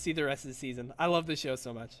can't wait to see the rest of the season. I love the show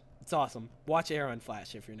so much. It's awesome. Watch Arrow and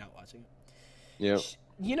Flash if you're not watching it.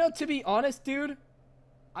 Yeah. To be honest, dude,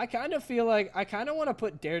 I kind of feel I kind of want to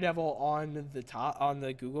put Daredevil on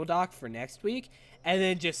the Google Doc for next week, and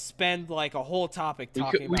then just spend a whole topic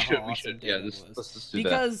talking about how awesome Daredevil is. Let's just do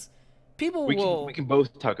because people we can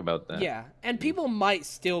both talk about that. Yeah, and people might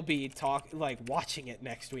still be watching it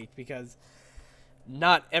next week because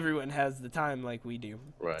not everyone has the time like we do.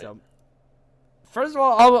 Right. So, first of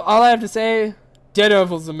all I have to say,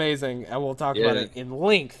 Daredevil's amazing, and we'll talk about it in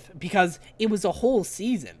length because it was a whole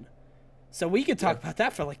season. So we could talk about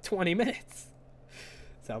that for 20 minutes.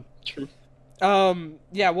 So true.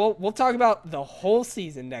 Yeah, we'll talk about the whole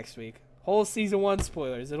season next week. Whole season 1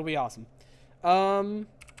 spoilers. It'll be awesome. So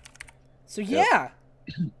yeah.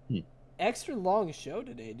 Extra long show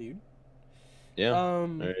today, dude. Yeah. All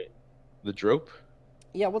right. The Drope?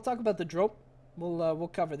 Yeah, we'll talk about the Drope. We'll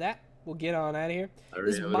cover that. We'll get on out of here.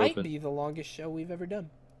 This might be the longest show we've ever done.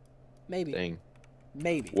 Maybe. Dang.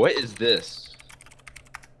 Maybe. What is this?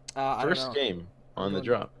 First game on the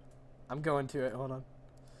drop. I'm going to it. Hold on.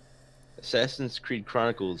 Assassin's Creed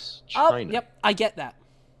Chronicles China. Oh, yep. I get that.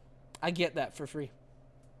 I get that for free.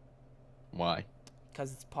 Why?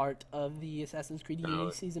 Because it's part of the Assassin's Creed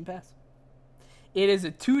Unity Season Pass. It is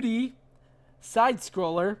a 2D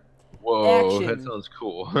side-scroller. Whoa, that sounds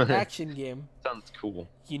cool. Action game. Sounds cool.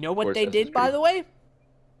 You know what they did, by the way?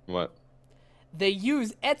 What? They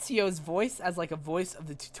use Ezio's voice as a voice of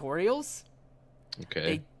the tutorials. Okay.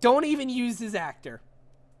 They don't even use his actor.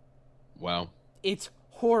 Wow. It's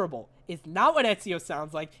horrible. It's not what Ezio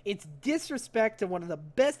sounds like. It's disrespect to one of the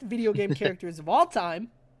best video game characters of all time.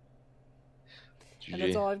 And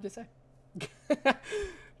that's all I have to say.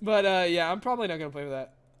 But yeah, I'm probably not gonna play with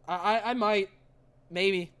that. I might,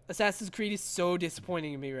 maybe. Assassin's Creed is so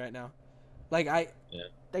disappointing to me right now. Like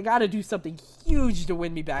they got to do something huge to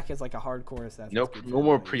win me back as like a hardcore Assassin's Creed. No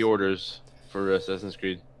more pre-orders for Assassin's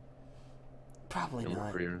Creed. Probably no not.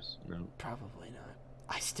 More pre-orders. No. Probably not.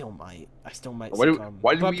 I still might.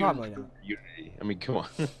 Why did we probably not. Unity? I mean, come on.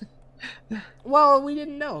 Well, we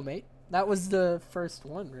didn't know, mate. That was the first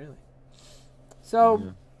one, really.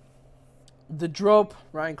 So, the Drope,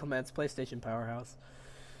 Ryan Clements, PlayStation Powerhouse.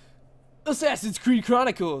 Assassin's Creed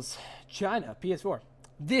Chronicles, China, PS4.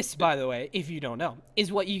 This, by the way, if you don't know,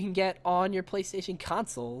 is what you can get on your PlayStation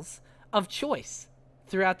consoles of choice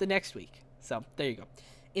throughout the next week. So, there you go.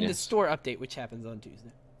 In the store update, which happens on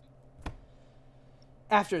Tuesday.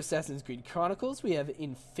 After Assassin's Creed Chronicles, we have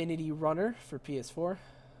Infinity Runner for PS4,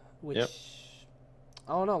 which,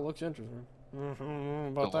 I don't know, looks interesting.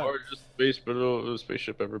 The largest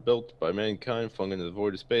spaceship ever built by mankind, flung into the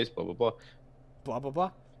void of space, blah, blah, blah. Blah, blah,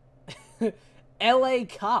 blah. LA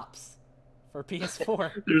Cops for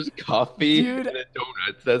PS4. There's coffee and a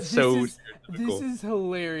donut. That's so This is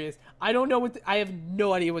hilarious. I don't know what... I have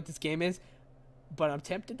no idea what this game is, but I'm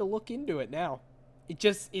tempted to look into it now.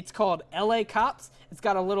 It's called LA Cops. It's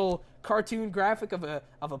got a little cartoon graphic of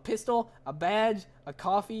a pistol, a badge, a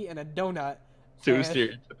coffee, and a donut. So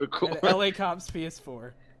stereotypical. And LA Cops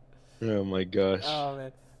PS4. Oh my gosh. Oh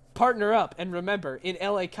man. Partner up and remember, in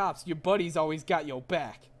LA Cops, your buddy's always got your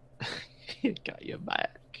back. He got your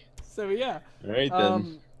back. So yeah. All right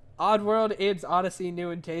then. Oddworld, Ibs, Odyssey,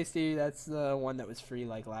 New and Tasty. That's the one that was free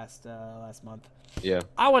like last month. Yeah.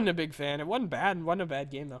 I wasn't a big fan. It wasn't bad. It wasn't a bad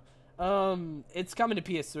game though. It's coming to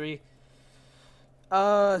PS3.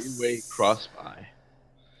 Cross-buy.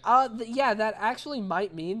 Yeah, that actually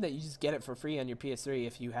might mean that you just get it for free on your PS3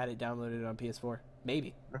 if you had it downloaded on PS4.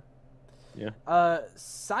 Maybe. Yeah.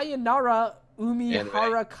 Sayonara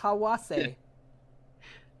Umihara Kawase.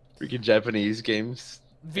 Freaking Japanese games.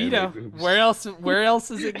 Vita. Where else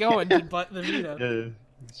is it going but the Vita?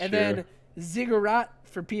 And then Ziggurat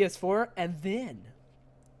for PS4, and then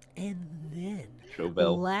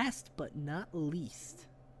last but not least,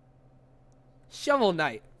 Shovel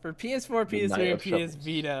Knight for PS4, PS3, and PS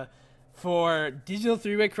Vita for digital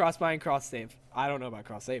 3-way cross-buy and cross-save. I don't know about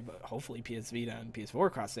cross-save, but hopefully PS Vita and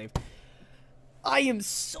PS4 cross-save. I am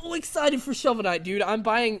so excited for Shovel Knight, dude. I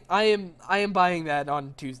am buying that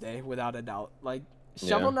on Tuesday without a doubt. Like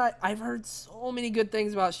Shovel Knight, I've heard so many good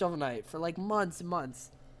things about Shovel Knight for like months and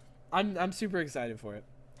months. I'm super excited for it.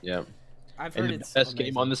 Yeah. I've heard it's the best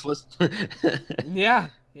game on this list. Yeah,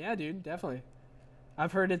 dude, definitely.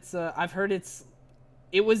 I've heard it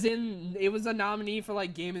was a nominee for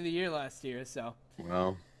like Game of the Year last year, so.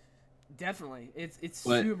 Wow. Definitely. It's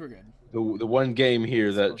super good. The one game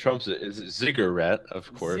here that trumps it is Ziggurat,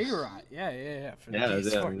 of course. Ziggurat. Yeah. For the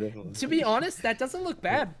PS4. To be honest, that doesn't look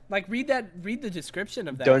bad. Like read the description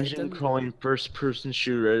of that. Dungeon crawling first-person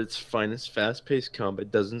shooter at its finest, fast-paced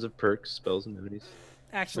combat, dozens of perks, spells, and abilities.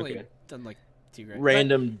 Actually, doesn't look too great.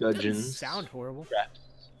 Random dungeons. Sound horrible. Traps.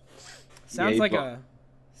 Sounds like a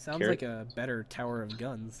better Tower of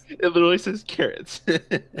Guns. It literally says carrots.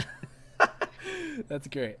 That's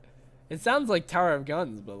great. It sounds like Tower of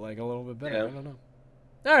Guns, but like a little bit better. Yeah. I don't know.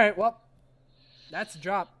 All right, well, that's a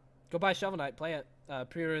drop. Go buy Shovel Knight, play it.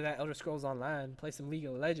 Pre-order that Elder Scrolls Online. Play some League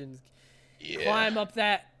of Legends. Yeah. Climb up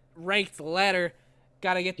that ranked ladder.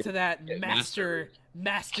 Got to get to that master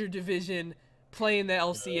division. Play in the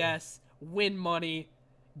LCS. Win money.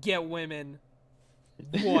 Get women.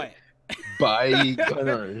 What? Buy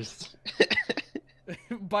Gunners.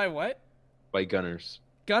 Buy what? Buy Gunners.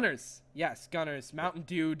 Gunners. Yes, Gunners. Mountain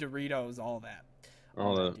Dew, Doritos, all that.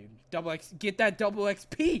 All that. Dude. Double X. Get that double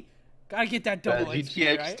XP. Gotta get that double XP,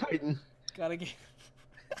 GTX right? Titan. Gotta get...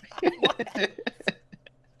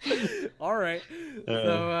 All right.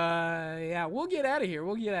 So, yeah, we'll get out of here.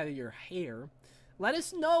 We'll get out of your hair. Let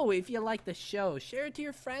us know if you like the show. Share it to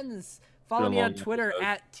your friends. Follow me on Twitter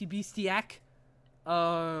at tbstiak.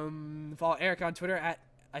 Follow Eric on Twitter at,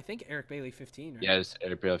 I think, Eric Bailey 15. Right? Yeah, it's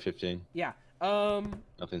Eric Bailey 15. Yeah.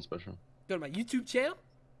 Nothing special. Go to my YouTube channel.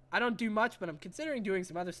 I don't do much, but I'm considering doing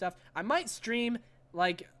some other stuff. I might stream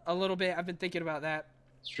like a little bit. I've been thinking about that.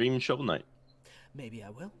 Stream Shovel Knight. Maybe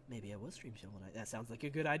I will. Maybe I will stream Shovel Knight. That sounds like a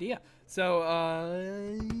good idea. So,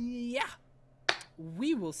 yeah.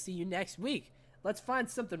 We will see you next week. Let's find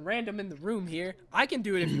something random in the room here. I can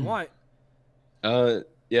do it if you want.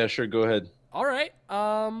 Yeah, sure. Go ahead. All right.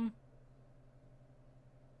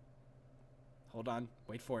 Hold on.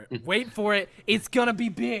 Wait for it. Wait for it. It's gonna be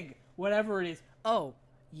big. whatever it is. Oh,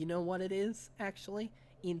 you know what it is, actually?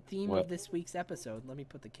 In theme What? of this week's episode. Let me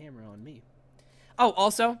put the camera on me. Oh,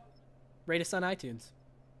 also, rate us on iTunes.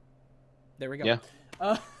 There we go. Yeah.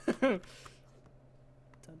 Dun,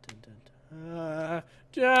 dun, dun, dun.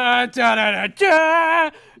 Yeah.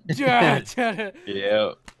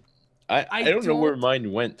 I don't know where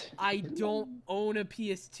mine went. I don't own a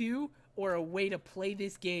PS2 or a way to play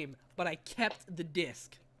this game, but I kept the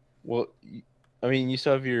disc. Well, I mean, you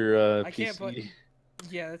still have your I PC. can't put.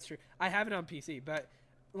 Yeah, that's true. I have it on PC, but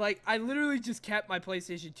like I literally just kept my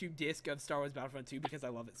PlayStation 2 disc of Star Wars Battlefront 2 because I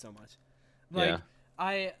love it so much. Like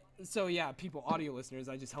so yeah, people, audio listeners,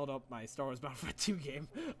 I just held up my Star Wars Battlefront 2 game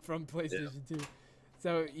from PlayStation 2.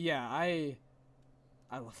 So yeah, I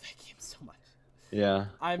love that game so much. Yeah.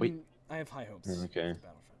 I have high hopes. Okay. For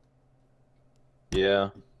Battlefront. Yeah.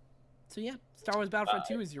 So yeah, Star Wars Battlefront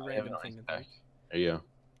 2 is your random thing. There you go.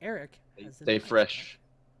 Eric, Stay fresh.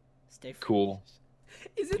 Stay fresh. Cool.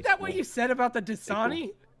 Isn't that what you said about the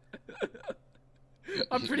Dasani?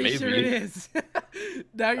 I'm pretty sure it is.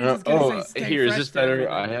 Now you're just gonna say stay here, fresh. Is this better?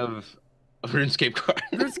 I have a RuneScape card.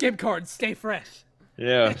 RuneScape card, stay fresh.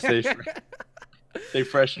 Yeah, stay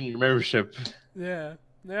fresh in your membership. Yeah.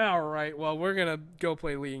 Yeah, all right. Well, we're gonna go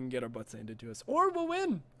play League and get our butts handed to us. Or we'll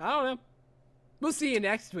win. I don't know. We'll see you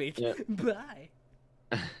next week. Yeah. Bye.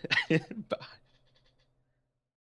 Bye.